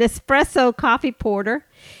flight with an espresso coffee porter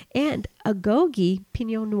and a Gogi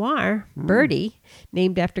Pinot Noir birdie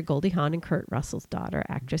named after Goldie Hawn and Kurt Russell's daughter,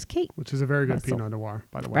 actress Kate. Which is a very good Russell. Pinot Noir,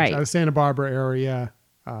 by the way. Right. It's out of Santa Barbara area.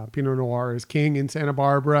 Pinot Noir is king in Santa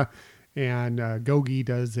Barbara, and Gogi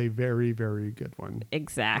does a very, very good one.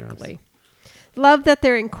 Exactly. Yes. Love that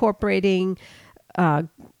they're incorporating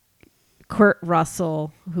Kurt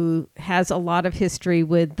Russell, who has a lot of history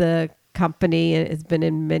with the company and has been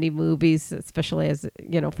in many movies, especially as,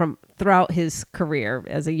 from throughout his career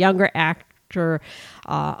as a younger actor,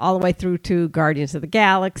 all the way through to Guardians of the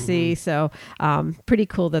Galaxy. So pretty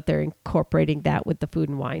cool that they're incorporating that with the Food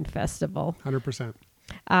and Wine Festival. 100%.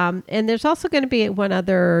 And there's also going to be one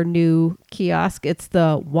other new kiosk. It's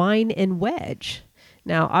the Wine and Wedge.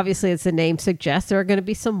 Now, obviously, as the name suggests, there are going to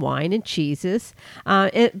be some wine and cheeses,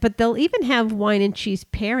 but they'll even have wine and cheese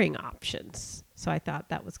pairing options. So I thought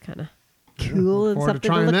that was kind of cool and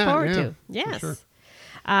something to look forward to. Yes. Sure.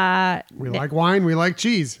 We like wine. We like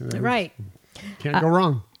cheese. Right. Can't go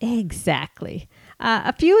wrong. Exactly.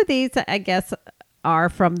 A few of these, I guess, are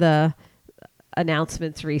from the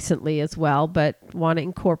announcements recently as well, but want to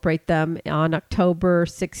incorporate them. On October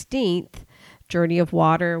 16th, Journey of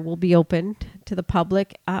Water will be opened to the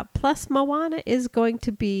public. Plus, Moana is going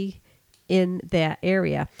to be in that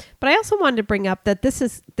area. But I also wanted to bring up that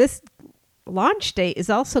this launch date is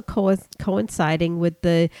also coinciding with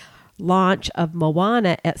the launch of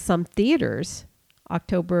Moana at some theaters,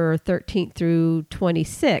 October 13th through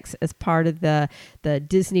 26th, as part of the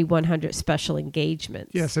Disney 100 special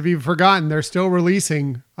engagements. Yes, if you've forgotten, they're still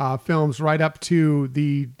releasing films right up to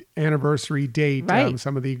the anniversary date. Right.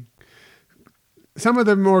 Some of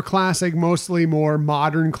the more classic, mostly more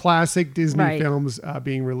modern classic Disney Right. films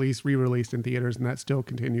being re-released in theaters, and that still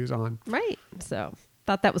continues on. Right. So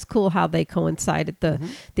thought that was cool how they coincided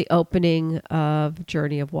the opening of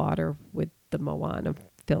Journey of Water with the Moana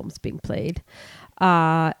films being played.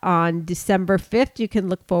 On December 5th, you can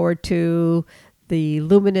look forward to the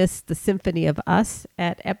Luminous, the Symphony of Us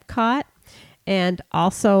at Epcot. And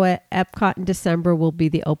also at Epcot in December will be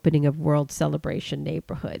the opening of World Celebration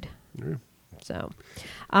Neighborhood. Yeah. So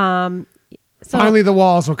finally, the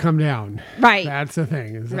walls will come down. Right. That's the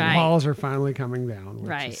thing. Is Right. The walls are finally coming down. Which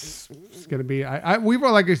Right. Is going to be.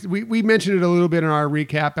 We mentioned it a little bit in our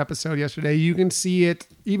recap episode yesterday. You can see it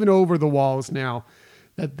even over the walls now.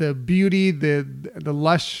 That the beauty, the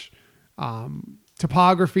lush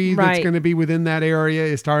topography that's Right. going to be within that area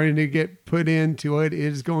is starting to get put into it. It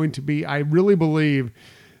is going to be. I really believe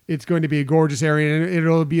it's going to be a gorgeous area, and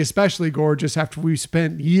it'll be especially gorgeous after we've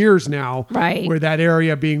spent years now Right. where that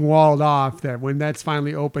area being walled off, that when that's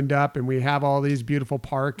finally opened up and we have all these beautiful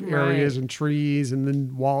park areas and trees and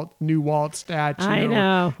then new Walt statue I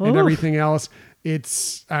know. and Oof. everything else.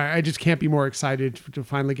 I just can't be more excited to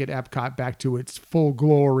finally get Epcot back to its full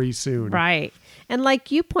glory soon. Right. And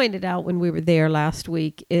like you pointed out when we were there last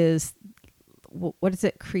week is, what is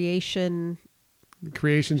it? Creations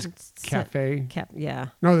Cafe. Yeah.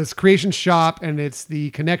 No, it's Creation Shop and it's the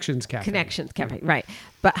Connections Cafe. Connections Cafe. Right.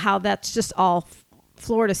 But how that's just all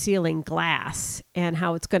floor to ceiling glass and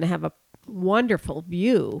how it's going to have a wonderful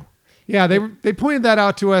view. Yeah, they pointed that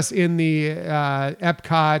out to us in the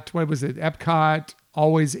Epcot. What was it? Epcot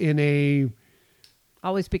always in a...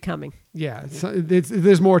 Always becoming. Yeah,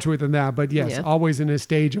 there's more to it than that, but yes, Yeah. always in a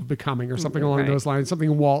stage of becoming or something along Right. those lines,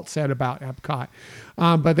 something Walt said about Epcot.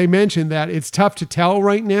 But they mentioned that it's tough to tell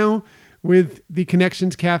right now with the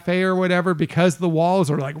Connections Cafe or whatever because the walls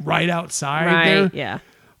are like right outside there. Right, yeah.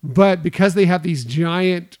 But because they have these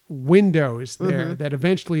giant windows there that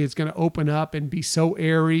eventually it's going to open up and be so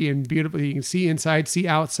airy and beautiful. You can see inside, see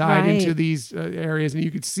outside Right. into these areas. And you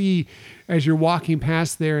could see as you're walking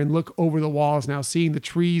past there and look over the walls now, seeing the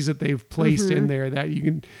trees that they've placed in there that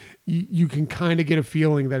you can kind of get a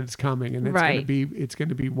feeling that it's coming and it's going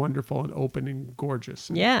to be wonderful and open and gorgeous.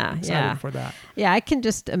 And Yeah, excited yeah. for that. Yeah, I can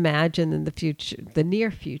just imagine in the future, the near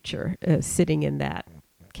future, sitting in that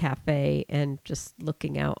cafe and just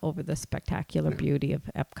looking out over the spectacular beauty of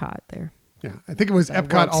Epcot there. Yeah, I think it was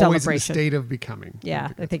Epcot World always in a Celebration. state of becoming. Yeah,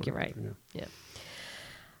 I that's think what you're it right. was, yeah. Yeah.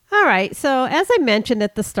 All right. So as I mentioned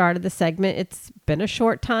at the start of the segment, it's been a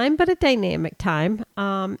short time, but a dynamic time.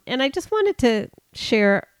 And I just wanted to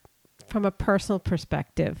share from a personal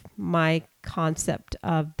perspective my concept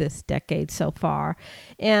of this decade so far.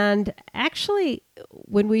 And actually,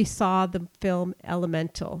 when we saw the film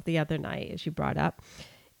Elemental the other night, as you brought up,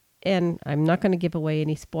 and I'm not going to give away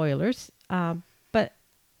any spoilers, but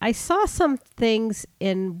I saw some things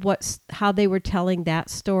in how they were telling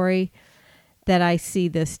that story that I see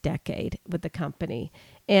this decade with the company.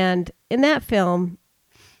 And in that film,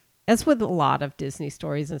 as with a lot of Disney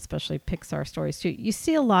stories, and especially Pixar stories too, you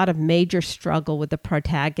see a lot of major struggle with the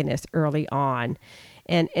protagonist early on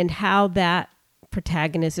and how that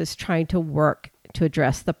protagonist is trying to work to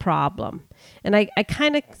address the problem. And I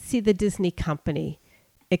kind of see the Disney company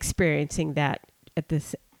experiencing that at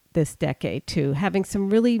this decade too, having some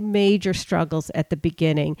really major struggles at the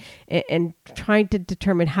beginning and trying to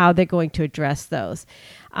determine how they're going to address those.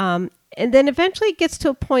 And then eventually it gets to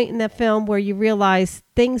a point in the film where you realize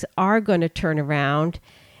things are going to turn around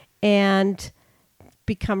and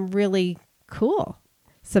become really cool.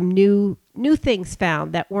 Some new things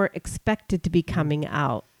found that weren't expected to be coming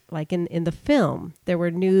out. Like in the film, there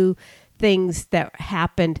were new things that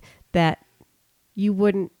happened that you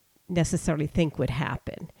wouldn't necessarily think would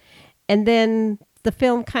happen. And then the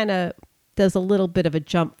film kind of does a little bit of a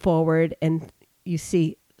jump forward and you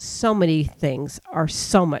see so many things are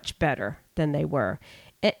so much better than they were.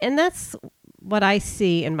 And that's what I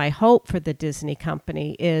see and my hope for the Disney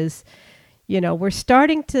company is, we're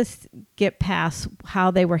starting to get past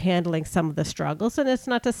how they were handling some of the struggles. And it's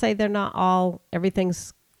not to say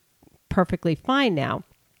everything's perfectly fine now.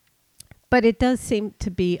 But it does seem to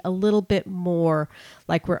be a little bit more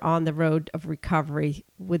like we're on the road of recovery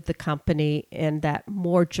with the company and that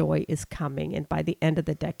more joy is coming. And by the end of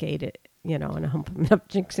the decade, and I hope I'm not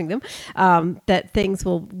jinxing them, that things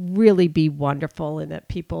will really be wonderful and that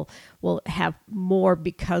people will have more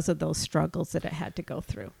because of those struggles that it had to go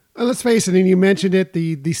through. And let's face it, and you mentioned it,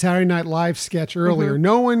 the Saturday Night Live sketch earlier.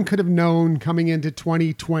 No one could have known coming into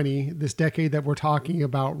 2020, this decade that we're talking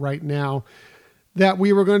about right now, that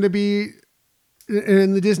we were going to be,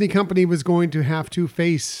 and the Disney company was going to have to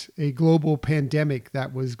face a global pandemic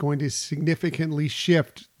that was going to significantly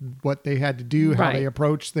shift what they had to do, how they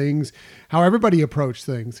approach things, how everybody approached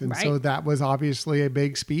things. And so that was obviously a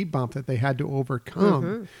big speed bump that they had to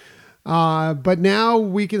overcome. But now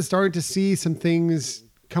we can start to see some things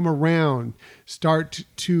come around, start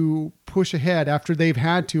to push ahead after they've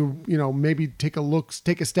had to, maybe take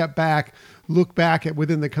a step back, look back at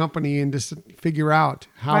within the company and just figure out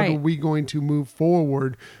how are we going to move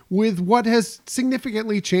forward with what has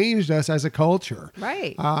significantly changed us as a culture.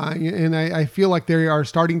 Right. And I feel like they are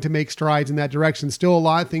starting to make strides in that direction. Still a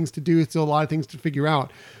lot of things to do, still a lot of things to figure out.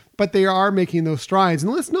 But they are making those strides.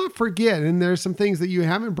 And let's not forget, and there's some things that you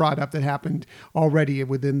haven't brought up that happened already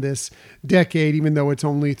within this decade, even though it's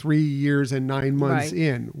only 3 years and 9 months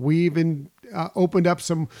in. We've opened up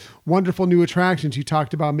some wonderful new attractions. You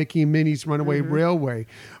talked about Mickey and Minnie's Runaway Railway.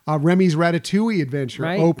 Remy's Ratatouille Adventure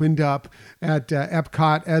opened up at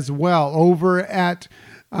Epcot as well. Over at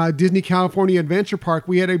Disney California Adventure Park,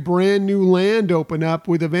 we had a brand new land open up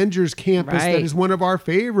with Avengers Campus that is one of our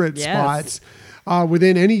favorite spots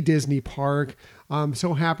within any Disney park. I'm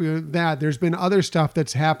so happy with that. There's been other stuff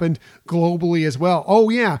that's happened globally as well. Oh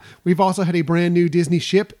yeah, we've also had a brand new Disney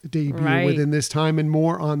ship debut within this time and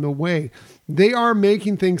more on the way. They are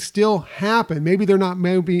making things still happen. Maybe they're not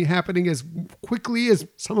happening as quickly as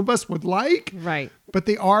some of us would like. Right. But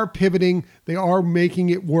they are pivoting, they are making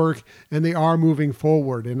it work, and they are moving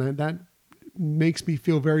forward. And that makes me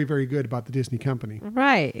feel very, very good about the Disney company.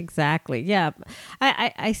 Right, exactly. Yeah.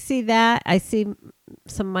 I see that. I see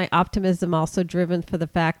some of my optimism also driven for the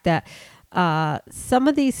fact that some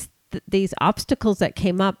of these obstacles that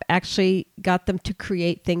came up actually got them to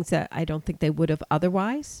create things that I don't think they would have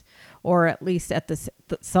otherwise, or at least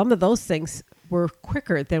some of those things were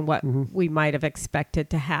quicker than what we might have expected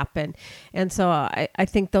to happen. And so I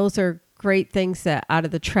think those are great things that out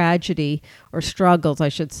of the tragedy or struggles, I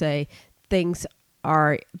should say, things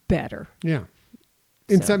are better. Yeah.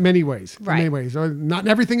 In so many ways. Right. In many ways. Not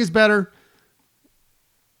everything is better,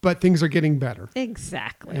 but things are getting better.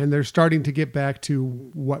 Exactly. And they're starting to get back to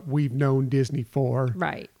what we've known Disney for.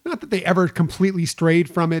 Right. Not that they ever completely strayed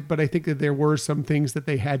from it, but I think that there were some things that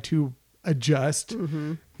they had to adjust.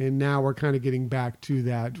 And now we're kind of getting back to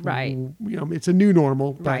that. Right. It's a new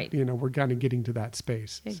normal, but right. We're kind of getting to that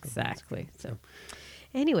space. Exactly. So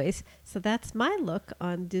anyways, so that's my look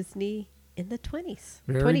on Disney in the 20s.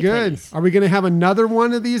 Very good. Are we going to have another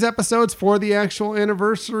one of these episodes for the actual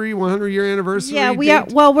anniversary, 100-year anniversary? Yeah, we are.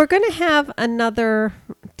 Well, we're going to have another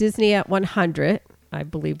Disney at 100. I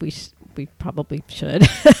believe we probably should.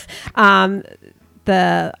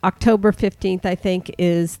 The October 15th, I think,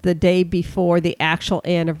 is the day before the actual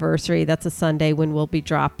anniversary. That's a Sunday when we'll be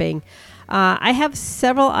dropping. I have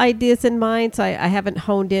several ideas in mind, so I haven't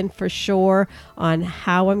honed in for sure on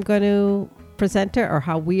how I'm going to present it or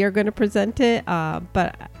how we are going to present it.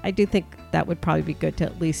 But I do think that would probably be good to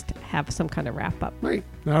at least have some kind of wrap up. Right.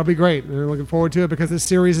 That'll be great. I'm looking forward to it because this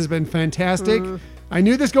series has been fantastic. I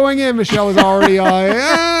knew this going in. Michelle was already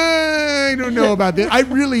I don't know about this. I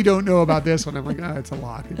really don't know about this one. I'm like, it's a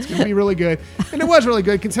lot. It's going to be really good. And it was really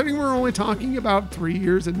good considering we're only talking about 3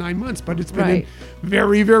 years and 9 months, but it's been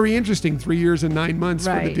very, very interesting 3 years and 9 months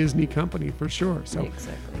for the Disney company for sure. So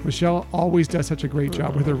Michelle always does such a great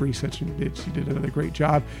job with her research, and she did another great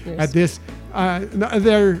job at this.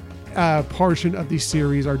 Another portion of the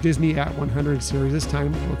series, our Disney at 100 series, this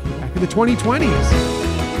time looking back in the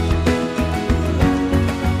 2020s.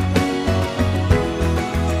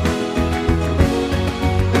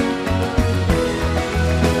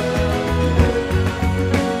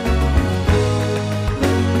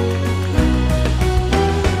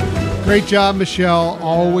 Great job, Michelle.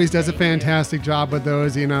 Always does a fantastic job with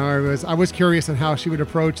those. I was curious on how she would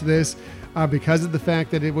approach this because of the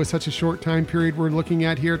fact that it was such a short time period we're looking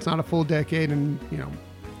at here. It's not a full decade,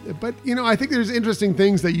 but I think there's interesting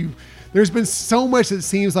things that there's been so much that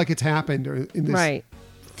seems like it's happened in this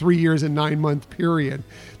 3 years and 9 month period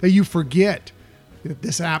that you forget that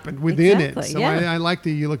this happened within it. So I like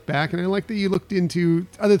that you look back, and I like that you looked into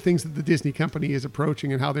other things that the Disney company is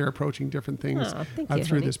approaching and how they're approaching different things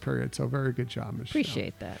through this period. So very good job, Michelle.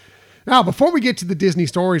 Appreciate that. Now, before we get to the Disney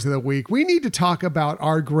stories of the week, we need to talk about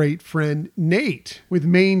our great friend Nate with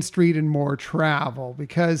Main Street and More Travel,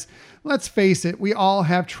 because let's face it, we all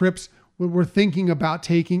have trips we're thinking about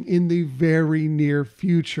taking in the very near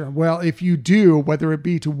future. Well, if you do, whether it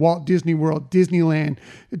be to Walt Disney World, Disneyland,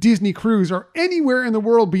 Disney Cruise, or anywhere in the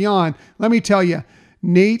world beyond, let me tell you,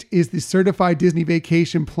 Nate is the certified Disney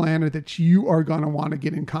vacation planner that you are going to want to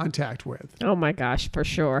get in contact with. Oh my gosh, for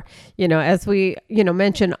sure. As we,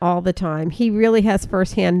 mention all the time, he really has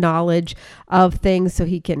firsthand knowledge of things, so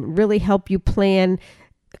he can really help you plan,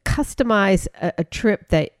 customize a trip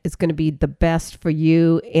that is going to be the best for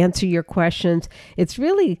you, answer your questions. It's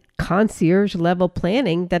really concierge level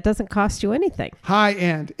planning that doesn't cost you anything. High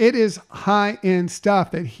end. It is high end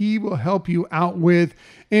stuff that he will help you out with,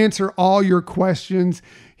 answer all your questions.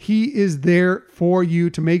 He is there for you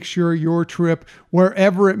to make sure your trip,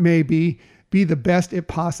 wherever it may be the best it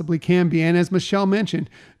possibly can be. And as Michelle mentioned,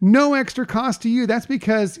 no extra cost to you. That's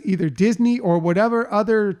because either Disney or whatever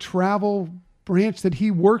other travel branch that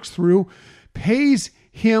he works through pays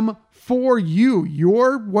him for you.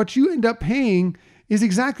 What you end up paying is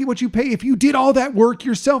exactly what you pay if you did all that work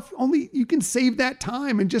yourself. Only you can save that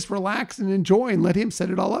time and just relax and enjoy and let him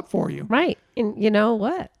set it all up for you. Right. And you know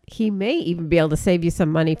what? He may even be able to save you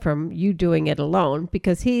some money from you doing it alone,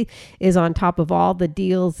 because he is on top of all the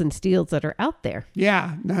deals and steals that are out there.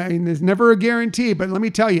 Yeah. And there's never a guarantee, but let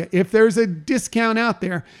me tell you, if there's a discount out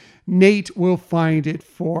there, Nate will find it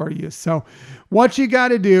for you. So what you got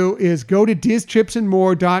to do is go to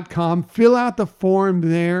DizTripsandMore.com, fill out the form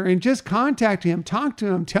there, and just contact him, talk to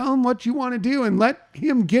him, tell him what you want to do, and let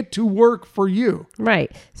him get to work for you.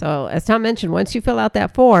 Right. So as Tom mentioned, once you fill out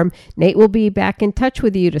that form, Nate will be back in touch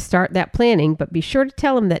with you to start that planning, but be sure to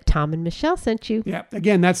tell him that Tom and Michelle sent you. Yeah.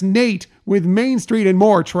 Again, that's Nate with Main Street and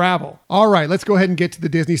More Travel. All right, let's go ahead and get to the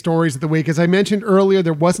Disney stories of the week. As I mentioned earlier,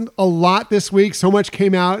 there wasn't a lot this week. So much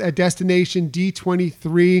came out at Destination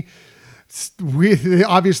D23.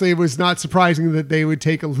 Obviously, it was not surprising that they would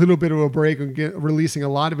take a little bit of a break and releasing a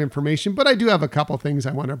lot of information, but I do have a couple things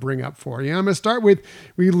I want to bring up for you. I'm going to start with,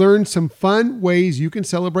 we learned some fun ways you can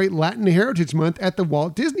celebrate Latin Heritage Month at the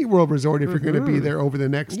Walt Disney World Resort if you're going to be there over the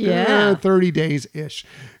next 30 days-ish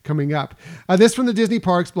coming up. This from the Disney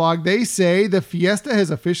Parks blog. They say the fiesta has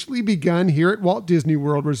officially begun here at Walt Disney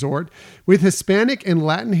World Resort with Hispanic and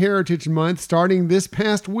Latin Heritage Month starting this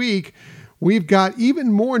past week. We've got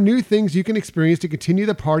even more new things you can experience to continue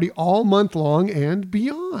the party all month long and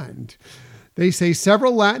beyond. They say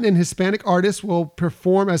several Latin and Hispanic artists will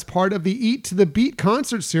perform as part of the Eat to the Beat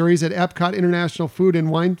concert series at Epcot International Food and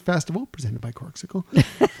Wine Festival, presented by Corksicle.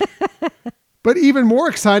 But even more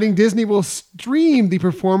exciting, Disney will stream the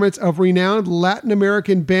performance of renowned Latin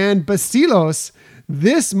American band Basilos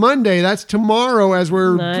this Monday. That's tomorrow as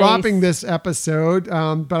we're dropping this episode.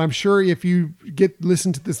 But I'm sure if you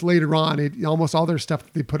listen to this later on, almost all their stuff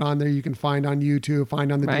that they put on there, you can find on YouTube,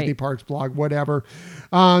 find on the Disney Parks blog, whatever.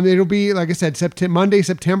 It'll be, like I said, Monday,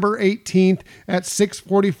 September 18th at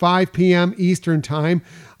 6:45 p.m. Eastern time.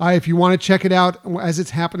 If you want to check it out as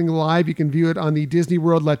it's happening live, you can view it on the Disney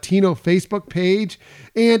World Latino Facebook page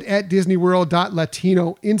and at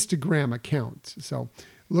disneyworld.latino Instagram account. So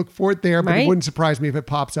look for it there, but it wouldn't surprise me if it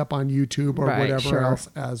pops up on YouTube or whatever else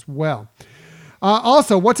as well.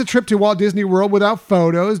 Also, what's a trip to Walt Disney World without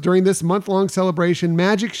photos? During this month-long celebration,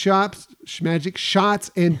 magic shots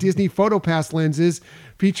and Disney PhotoPass lenses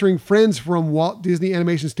featuring friends from Walt Disney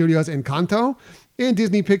Animation Studios Encanto and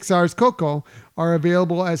Disney Pixar's Coco are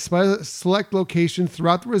available at select locations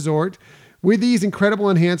throughout the resort. With these incredible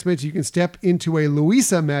enhancements, you can step into a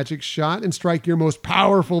Luisa magic shot and strike your most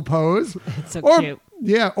powerful pose. It's so cute.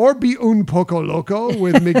 Yeah, or be un poco loco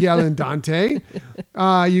with Miguel and Dante.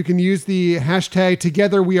 You can use the hashtag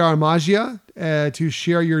Together We Are Magia to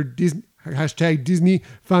share your hashtag Disney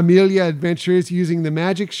Familia adventures using the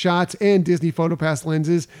magic shots and Disney PhotoPass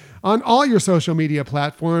lenses on all your social media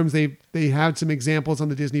platforms. They have some examples on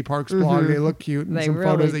the Disney Parks blog. They look cute and some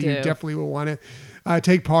photos that you definitely will want to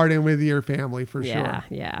take part in with your family for sure.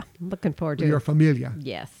 Yeah. Looking forward to your familia.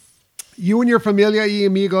 Yes. You and your familia y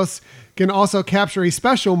amigos can also capture a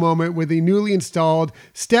special moment with the newly installed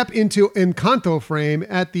Step into Encanto frame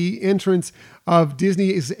at the entrance of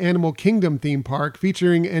Disney's Animal Kingdom theme park,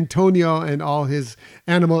 featuring Antonio and all his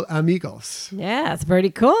animal amigos. Yeah, it's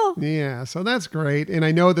pretty cool. Yeah, so that's great. And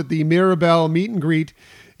I know that the Mirabelle meet and greet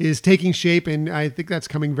is taking shape, and I think that's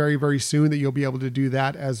coming very, very soon, that you'll be able to do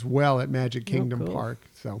that as well at Magic Kingdom Park.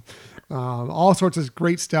 So all sorts of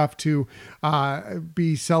great stuff to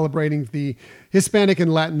be celebrating the Hispanic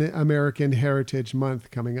and Latin American Heritage Month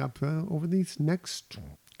coming up over these next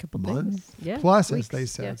couple months weeks. plus, weeks. as they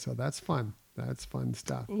said. So that's fun. That's fun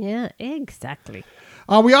stuff. Yeah, exactly.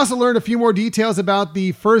 We also learned a few more details about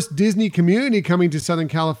the first Disney community coming to Southern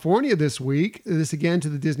California this week. This again to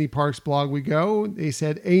the Disney Parks blog we go. They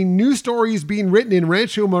said a new story is being written in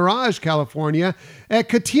Rancho Mirage, California at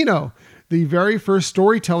Cotino, the very first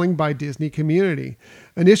storytelling by Disney Community.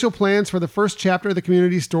 Initial plans for the first chapter of the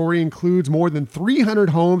community story includes more than 300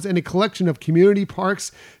 homes and a collection of community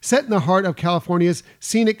parks set in the heart of California's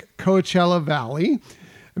scenic Coachella Valley.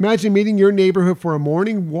 Imagine meeting your neighborhood for a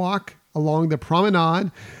morning walk along the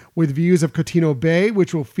promenade with views of Cotino Bay,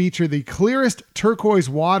 which will feature the clearest turquoise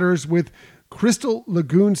waters with Crystal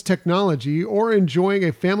Lagoons technology, or enjoying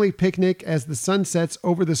a family picnic as the sun sets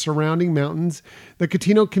over the surrounding mountains. The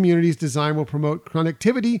Cotino community's design will promote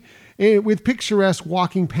connectivity with picturesque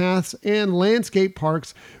walking paths and landscape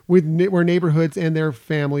parks where neighborhoods and their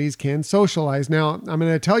families can socialize. Now, I'm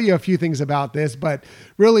going to tell you a few things about this, but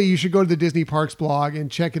really you should go to the Disney Parks blog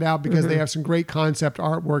and check it out, because they have some great concept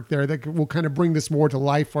artwork there that will kind of bring this more to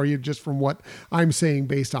life for you, just from what I'm saying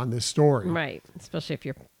based on this story. Right. Especially if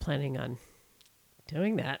you're planning on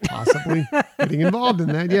doing that. Possibly getting involved in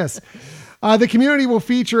that, yes. The community will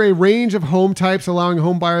feature a range of home types, allowing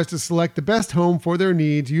home buyers to select the best home for their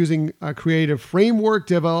needs using a creative framework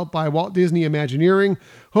developed by Walt Disney Imagineering.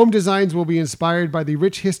 Home designs will be inspired by the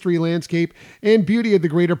rich history, landscape, and beauty of the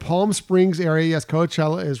greater Palm Springs area. Yes,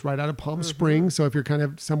 Coachella is right out of Palm Springs. So if you're kind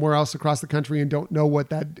of somewhere else across the country and don't know what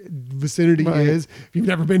that vicinity is, if you've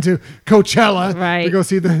never been to Coachella to go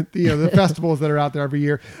see the festivals that are out there every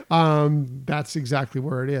year, that's exactly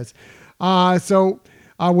where it is.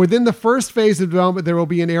 Within the first phase of development, there will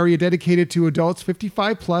be an area dedicated to adults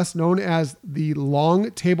 55 plus, known as the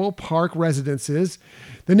Long Table Park Residences.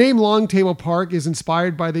 The name Long Table Park is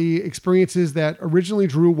inspired by the experiences that originally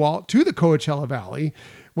drew Walt to the Coachella Valley.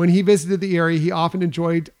 When he visited the area, he often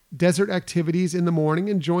enjoyed desert activities in the morning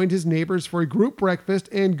and joined his neighbors for a group breakfast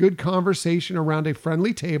and good conversation around a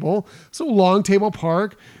friendly table. So Long Table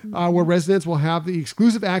Park, where residents will have the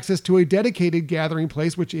exclusive access to a dedicated gathering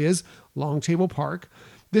place, which is Long Table Park.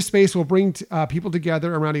 This space will bring people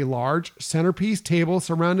together around a large centerpiece table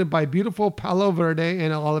surrounded by beautiful Palo Verde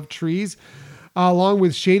and olive trees, along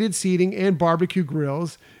with shaded seating and barbecue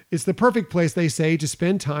grills. It's the perfect place, they say, to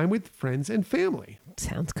spend time with friends and family.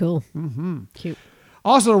 Sounds cool. Cute.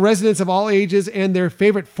 Also, residents of all ages and their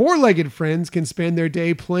favorite four-legged friends can spend their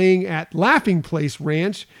day playing at Laughing Place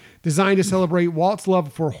Ranch. Designed to celebrate Walt's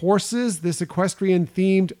love for horses, this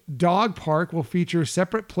equestrian-themed dog park will feature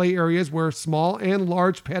separate play areas where small and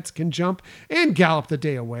large pets can jump and gallop the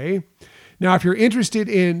day away. Now, if you're interested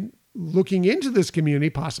in looking into this community,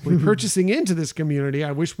 possibly purchasing into this community,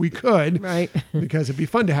 I wish we could, Right. because it'd be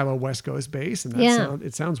fun to have a West Coast base, and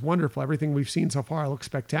it sounds wonderful. Everything we've seen so far looks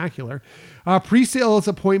spectacular. Pre-sales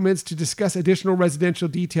appointments to discuss additional residential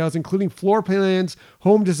details, including floor plans,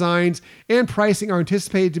 home designs, and pricing, are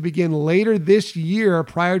anticipated to begin later this year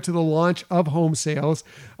prior to the launch of home sales.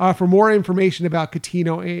 For more information about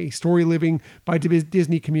Cotino, a Story Living by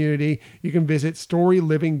Disney community, you can visit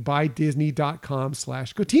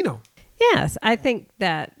storylivingByDisney.com/Cotino. Yes, I think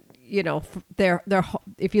that,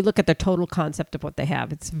 if you look at the total concept of what they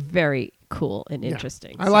have, it's very cool and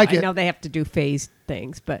interesting. I like it. I know they have to do phased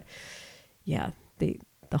things, but yeah, the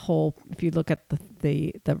whole, if you look at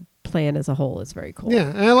the plan as a whole, is very cool. Yeah,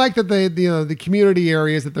 and I like that the community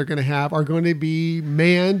areas that they're going to have are going to be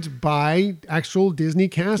manned by actual Disney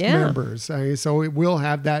cast members. So it will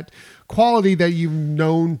have that quality that you've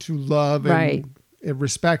known to love and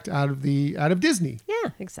respect out of Disney.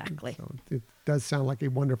 Yeah, exactly. So it does sound like a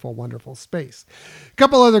wonderful, wonderful space. A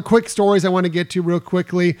couple other quick stories I want to get to real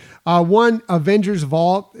quickly. One, Avengers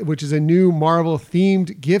Vault, which is a new Marvel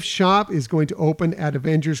themed gift shop, is going to open at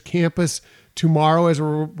Avengers Campus tomorrow as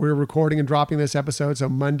we're recording and dropping this episode. So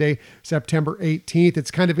Monday, September 18th.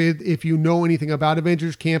 It's kind of, if you know anything about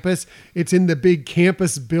Avengers Campus, it's in the big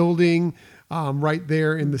campus building right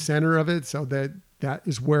there in the center of it. So that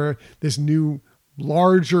is where this new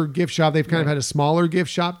larger gift shop. They've kind of had a smaller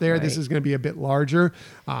gift shop there. This is going to be a bit larger,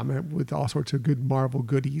 with all sorts of good Marvel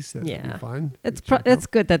goodies. That's going to be fun. It's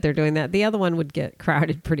good that they're doing that. The other one would get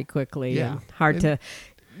crowded pretty quickly and hard to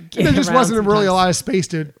get. There just wasn't really a lot of space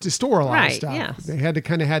to store a lot of stuff. Yes. They had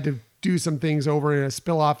to do some things over in a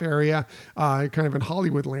spill-off area, kind of in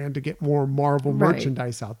Hollywood land, to get more Marvel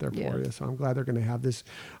merchandise out there for you. So I'm glad they're going to have this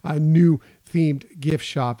new themed gift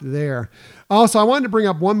shop there. Also, I wanted to bring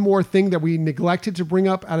up one more thing that we neglected to bring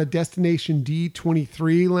up out of Destination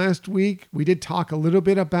D23 last week. We did talk a little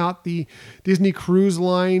bit about the Disney Cruise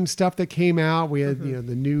Line stuff that came out. We had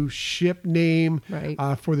the new ship name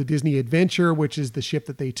for the Disney Adventure, which is the ship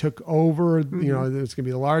that they took over. It's going to be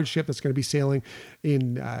a large ship that's going to be sailing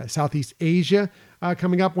in Southeast Asia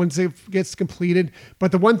coming up once it gets completed.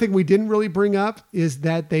 But the one thing we didn't really bring up is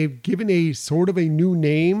that they've given a sort of a new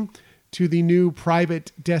name to the new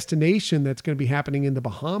private destination that's going to be happening in the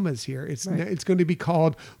Bahamas here. It's going to be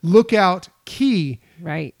called Lookout Key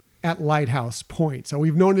at Lighthouse Point. So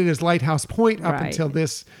we've known it as Lighthouse Point up until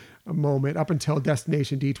this moment, up until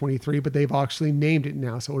Destination D23, but they've actually named it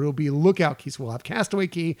now. So it'll be Lookout Key. So we'll have Castaway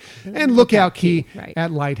Key and Lookout Key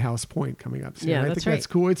at Lighthouse Point coming up soon. Yeah, I think that's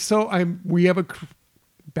cool. It's so we have a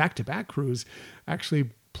back-to-back cruise actually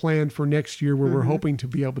planned for next year, where we're hoping to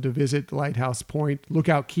be able to visit Lighthouse Point,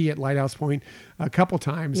 Lookout Key at Lighthouse Point a couple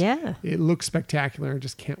times. Yeah. It looks spectacular. I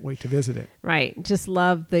just can't wait to visit it. Right. Just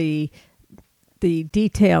love the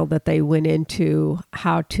detail that they went into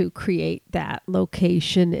how to create that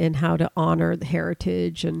location and how to honor the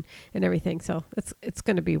heritage and everything. So it's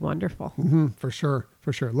going to be wonderful. For sure.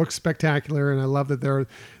 It looks spectacular. And I love that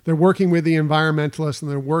they're working with the environmentalists and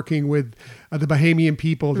they're working with the Bahamian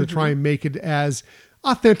people to try and make it as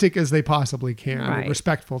authentic as they possibly can, and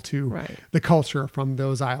respectful to the culture from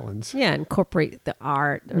those islands. Yeah, incorporate the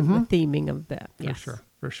art or the theming of that. Yes.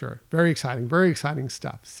 For sure. Very exciting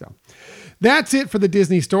stuff. So that's it for the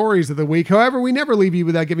Disney stories of the week. However, we never leave you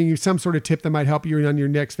without giving you some sort of tip that might help you on your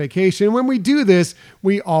next vacation. When we do this,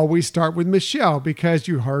 we always start with Michelle, because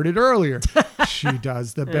you heard it earlier. She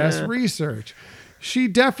does the best research. She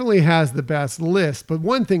definitely has the best list, but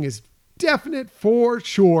one thing is definite for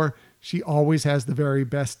sure. She always has the very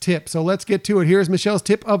best tip. So let's get to it. Here's Michelle's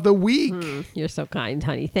tip of the week. You're so kind,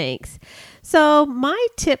 honey. Thanks. So my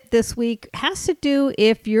tip this week has to do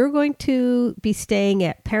if you're going to be staying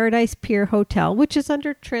at Paradise Pier Hotel, which is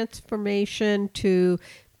under transformation to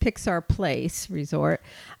Pixar Place Resort.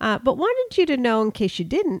 But wanted you to know, in case you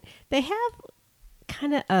didn't, they have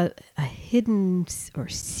kind of a hidden or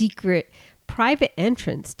secret private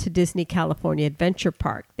entrance to Disney California Adventure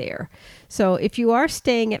Park there. So if you are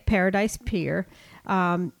staying at Paradise Pier,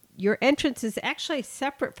 your entrance is actually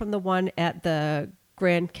separate from the one at the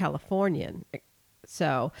Grand Californian.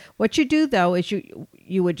 So what you do, though, is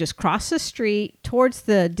you would just cross the street towards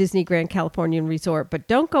the Disney Grand Californian Resort, but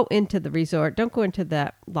don't go into the resort. Don't go into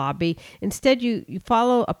that lobby. Instead, you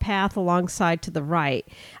follow a path alongside to the right.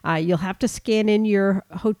 You'll have to scan in your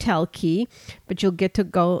hotel key, but you'll get to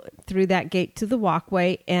go through that gate to the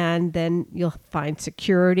walkway, and then you'll find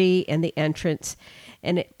security and the entrance.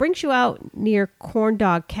 And it brings you out near Corn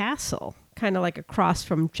Dog Castle, kind of like across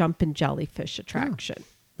from Jumpin' Jellyfish attraction. Oh.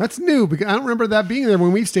 That's new because I don't remember that being there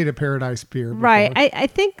when we stayed at Paradise Pier before. Right. I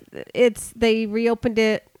think they reopened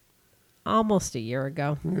it almost a year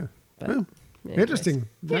ago. Yeah. But interesting.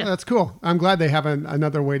 Yeah. That's cool. I'm glad they have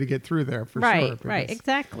another way to get through there for sure. Right.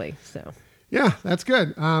 Exactly. So. Yeah, that's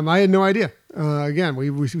good. I had no idea. Again,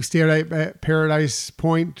 we stayed at Paradise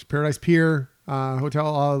Point, Paradise Pier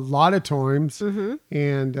Hotel a lot of times.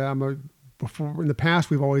 And before in the past,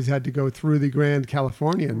 we've always had to go through the Grand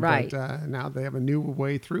Californian, right? But now they have a new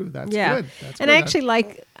way through. That's good. That's and good. I actually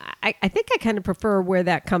I think I kind of prefer where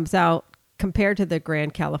that comes out compared to the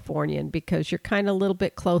Grand Californian because you're kind of a little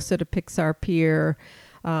bit closer to Pixar Pier,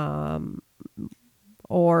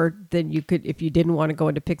 or then you could, if you didn't want to go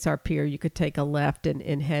into Pixar Pier, you could take a left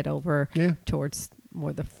and head over towards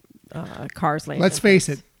more the Cars Land. Let's face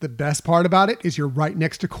it. The best part about it is you're right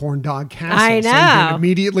next to Corn Dog Castle. I know. So you can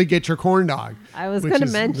immediately get your corn dog. I was going to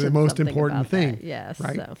mention the most something important about thing. That. Yes.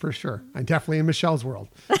 Right? So. For sure. I'm definitely in Michelle's world.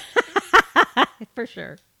 For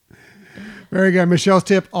sure. Very good. Michelle's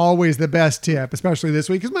tip, always the best tip, especially this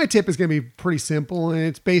week, because my tip is going to be pretty simple. And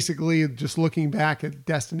it's basically just looking back at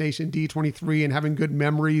Destination D23 and having good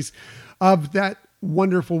memories of that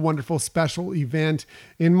wonderful, wonderful special event.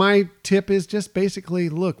 And my tip is just basically,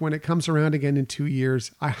 look, when it comes around again in 2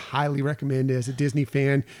 years, I highly recommend as a Disney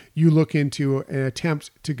fan, you look into an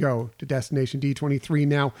attempt to go to Destination D23.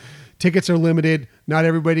 Now, tickets are limited. Not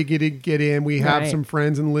everybody get in. We have some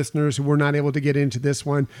friends and listeners who were not able to get into this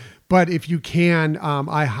one. But if you can,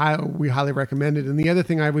 we highly recommend it. And the other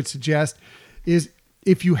thing I would suggest is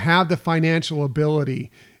if you have the financial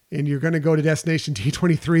ability and you're going to go to Destination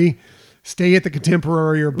D23, stay at the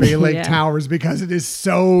Contemporary or Bay Lake Towers because it is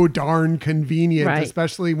so darn convenient,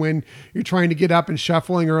 especially when you're trying to get up and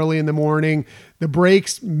shuffling early in the morning. The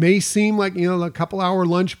breaks may seem like, a couple hour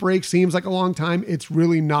lunch break seems like a long time. It's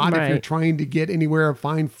really not if you're trying to get anywhere or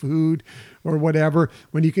find food or whatever,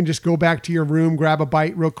 when you can just go back to your room, grab a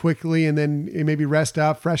bite real quickly, and then maybe rest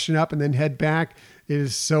up, freshen up, and then head back. It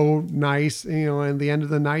is so nice, at the end of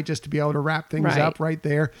the night, just to be able to wrap things up right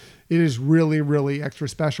there. It is really, really extra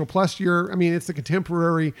special. Plus it's the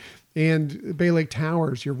Contemporary and Bay Lake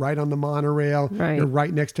Towers. You're right on the monorail. Right. You're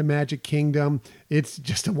right next to Magic Kingdom. It's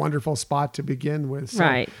just a wonderful spot to begin with. So.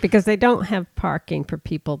 Right. Because they don't have parking for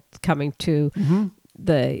people coming to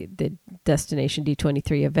the Destination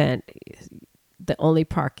D23 event. The only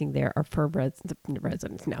parking there are for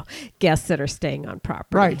guests that are staying on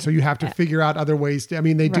property. Right. So you have to figure out other ways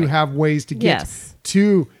they do have ways to get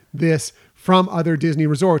to this from other Disney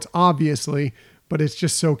resorts, obviously, but it's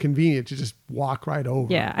just so convenient to just walk right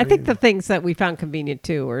over. Yeah. I think the things that we found convenient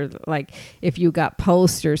too were like if you got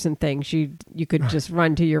posters and things, you could just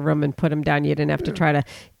run to your room and put them down. You didn't have to try to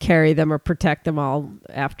carry them or protect them all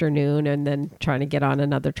afternoon and then trying to get on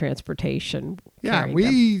another transportation. Yeah.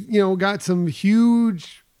 We, got some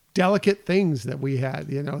huge delicate things that we had,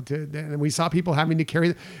 and we saw people having to carry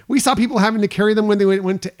them. We saw people having to carry them when they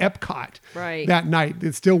went to Epcot that night.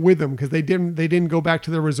 It's still with them because they didn't go back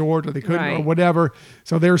to their resort or they couldn't or whatever.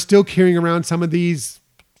 So they're still carrying around some of these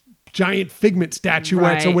giant Figment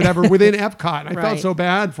statuettes or whatever within Epcot. I felt so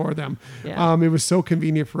bad for them. Yeah. It was so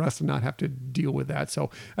convenient for us to not have to deal with that. So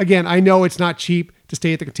again, I know it's not cheap to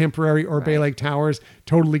stay at the Contemporary or Bay Lake Towers.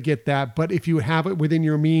 Totally get that. But if you have it within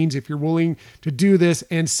your means, if you're willing to do this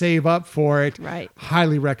and save up for it,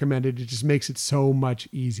 highly recommended. It just makes it so much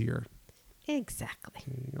easier. Exactly.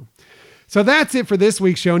 There you go. So that's it for this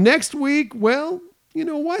week's show. Next week, well, you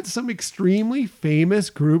know what? Some extremely famous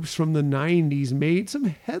groups from the 90s made some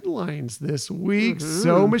headlines this week.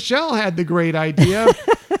 So Michelle had the great idea.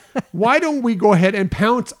 Why don't we go ahead and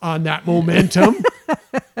pounce on that momentum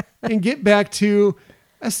and get back to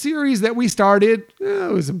a series that we started,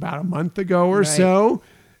 it was about a month ago or so.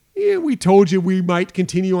 Yeah, we told you we might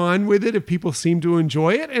continue on with it if people seem to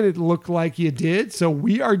enjoy it, and it looked like you did. So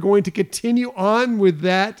we are going to continue on with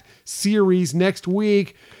that series next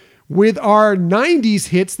week with our 90s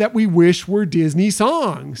hits that we wish were Disney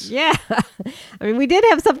songs. Yeah. I mean, we did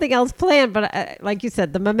have something else planned, but like you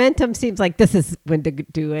said, the momentum seems like this is when to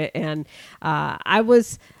do it. And I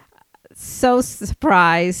was so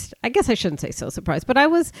surprised. I guess I shouldn't say so surprised, but I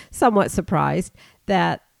was somewhat surprised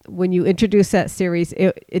that when you introduced that series,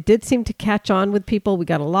 it did seem to catch on with people. We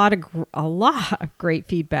got a lot of great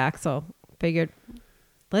feedback. So figured,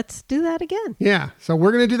 let's do that again. Yeah. So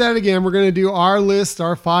we're going to do that again. We're going to do our list,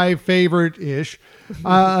 our 5 favorite-ish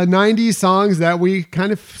 90s songs that we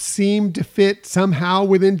kind of seem to fit somehow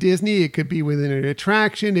within Disney. It could be within an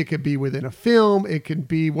attraction. It could be within a film. It could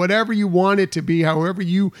be whatever you want it to be, however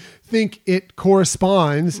you think it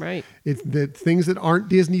corresponds. Right. It's the things that aren't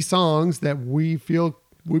Disney songs that we feel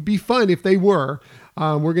would be fun if they were.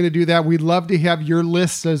 We're going to do that. We'd love to have your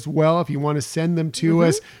lists as well. If you want to send them to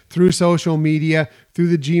us through social media, through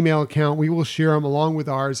the Gmail account, we will share them along with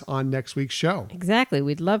ours on next week's show. Exactly.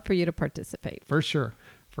 We'd love for you to participate. For sure.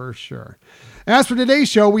 For sure. As for today's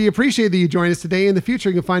show, we appreciate that you join us today. In the future,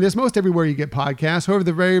 you can find us most everywhere you get podcasts. However,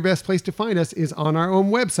 the very best place to find us is on our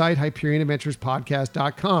own website,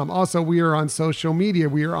 HyperionAdventurespodcast.com. Also, we are on social media.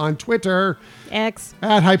 We are on Twitter X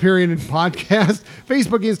at Hyperion Podcast,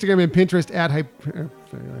 Facebook, Instagram, and Pinterest at I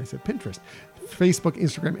said Pinterest. Facebook,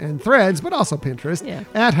 Instagram, and Threads, but also Pinterest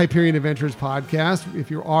at Hyperion Adventures Podcast. If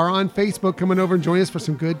you are on Facebook, come on over and join us for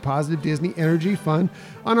some good, positive Disney energy fun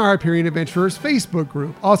on our Hyperion Adventurers Facebook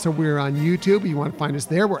group. Also, we're on YouTube. You want to find us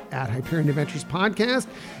there. We're at Hyperion Adventures Podcast.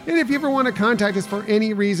 And if you ever want to contact us for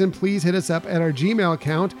any reason, please hit us up at our Gmail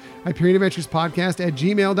account,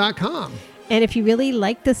 HyperionAdventuresPodcast@gmail.com. And if you really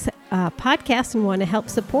like this podcast and want to help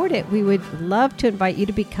support it, we would love to invite you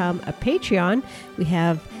to become a Patreon. We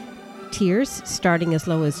have tiers starting as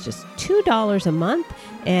low as just $2 a month,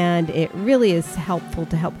 and it really is helpful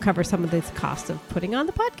to help cover some of these costs of putting on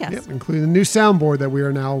the podcast. Yep, including the new soundboard that we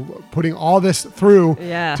are now putting all this through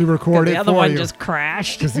to record it. The other one just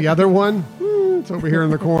crashed. Because the other one, it's over here in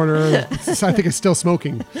the corner. I think it's still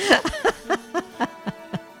smoking.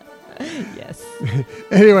 Yes.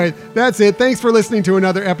 Anyway, that's it. Thanks for listening to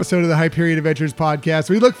another episode of the Hyperion Adventures Podcast.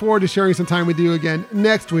 We look forward to sharing some time with you again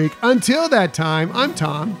next week. Until that time, I'm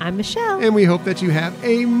Tom. I'm Michelle. And we hope that you have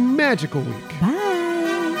a magical week. Bye.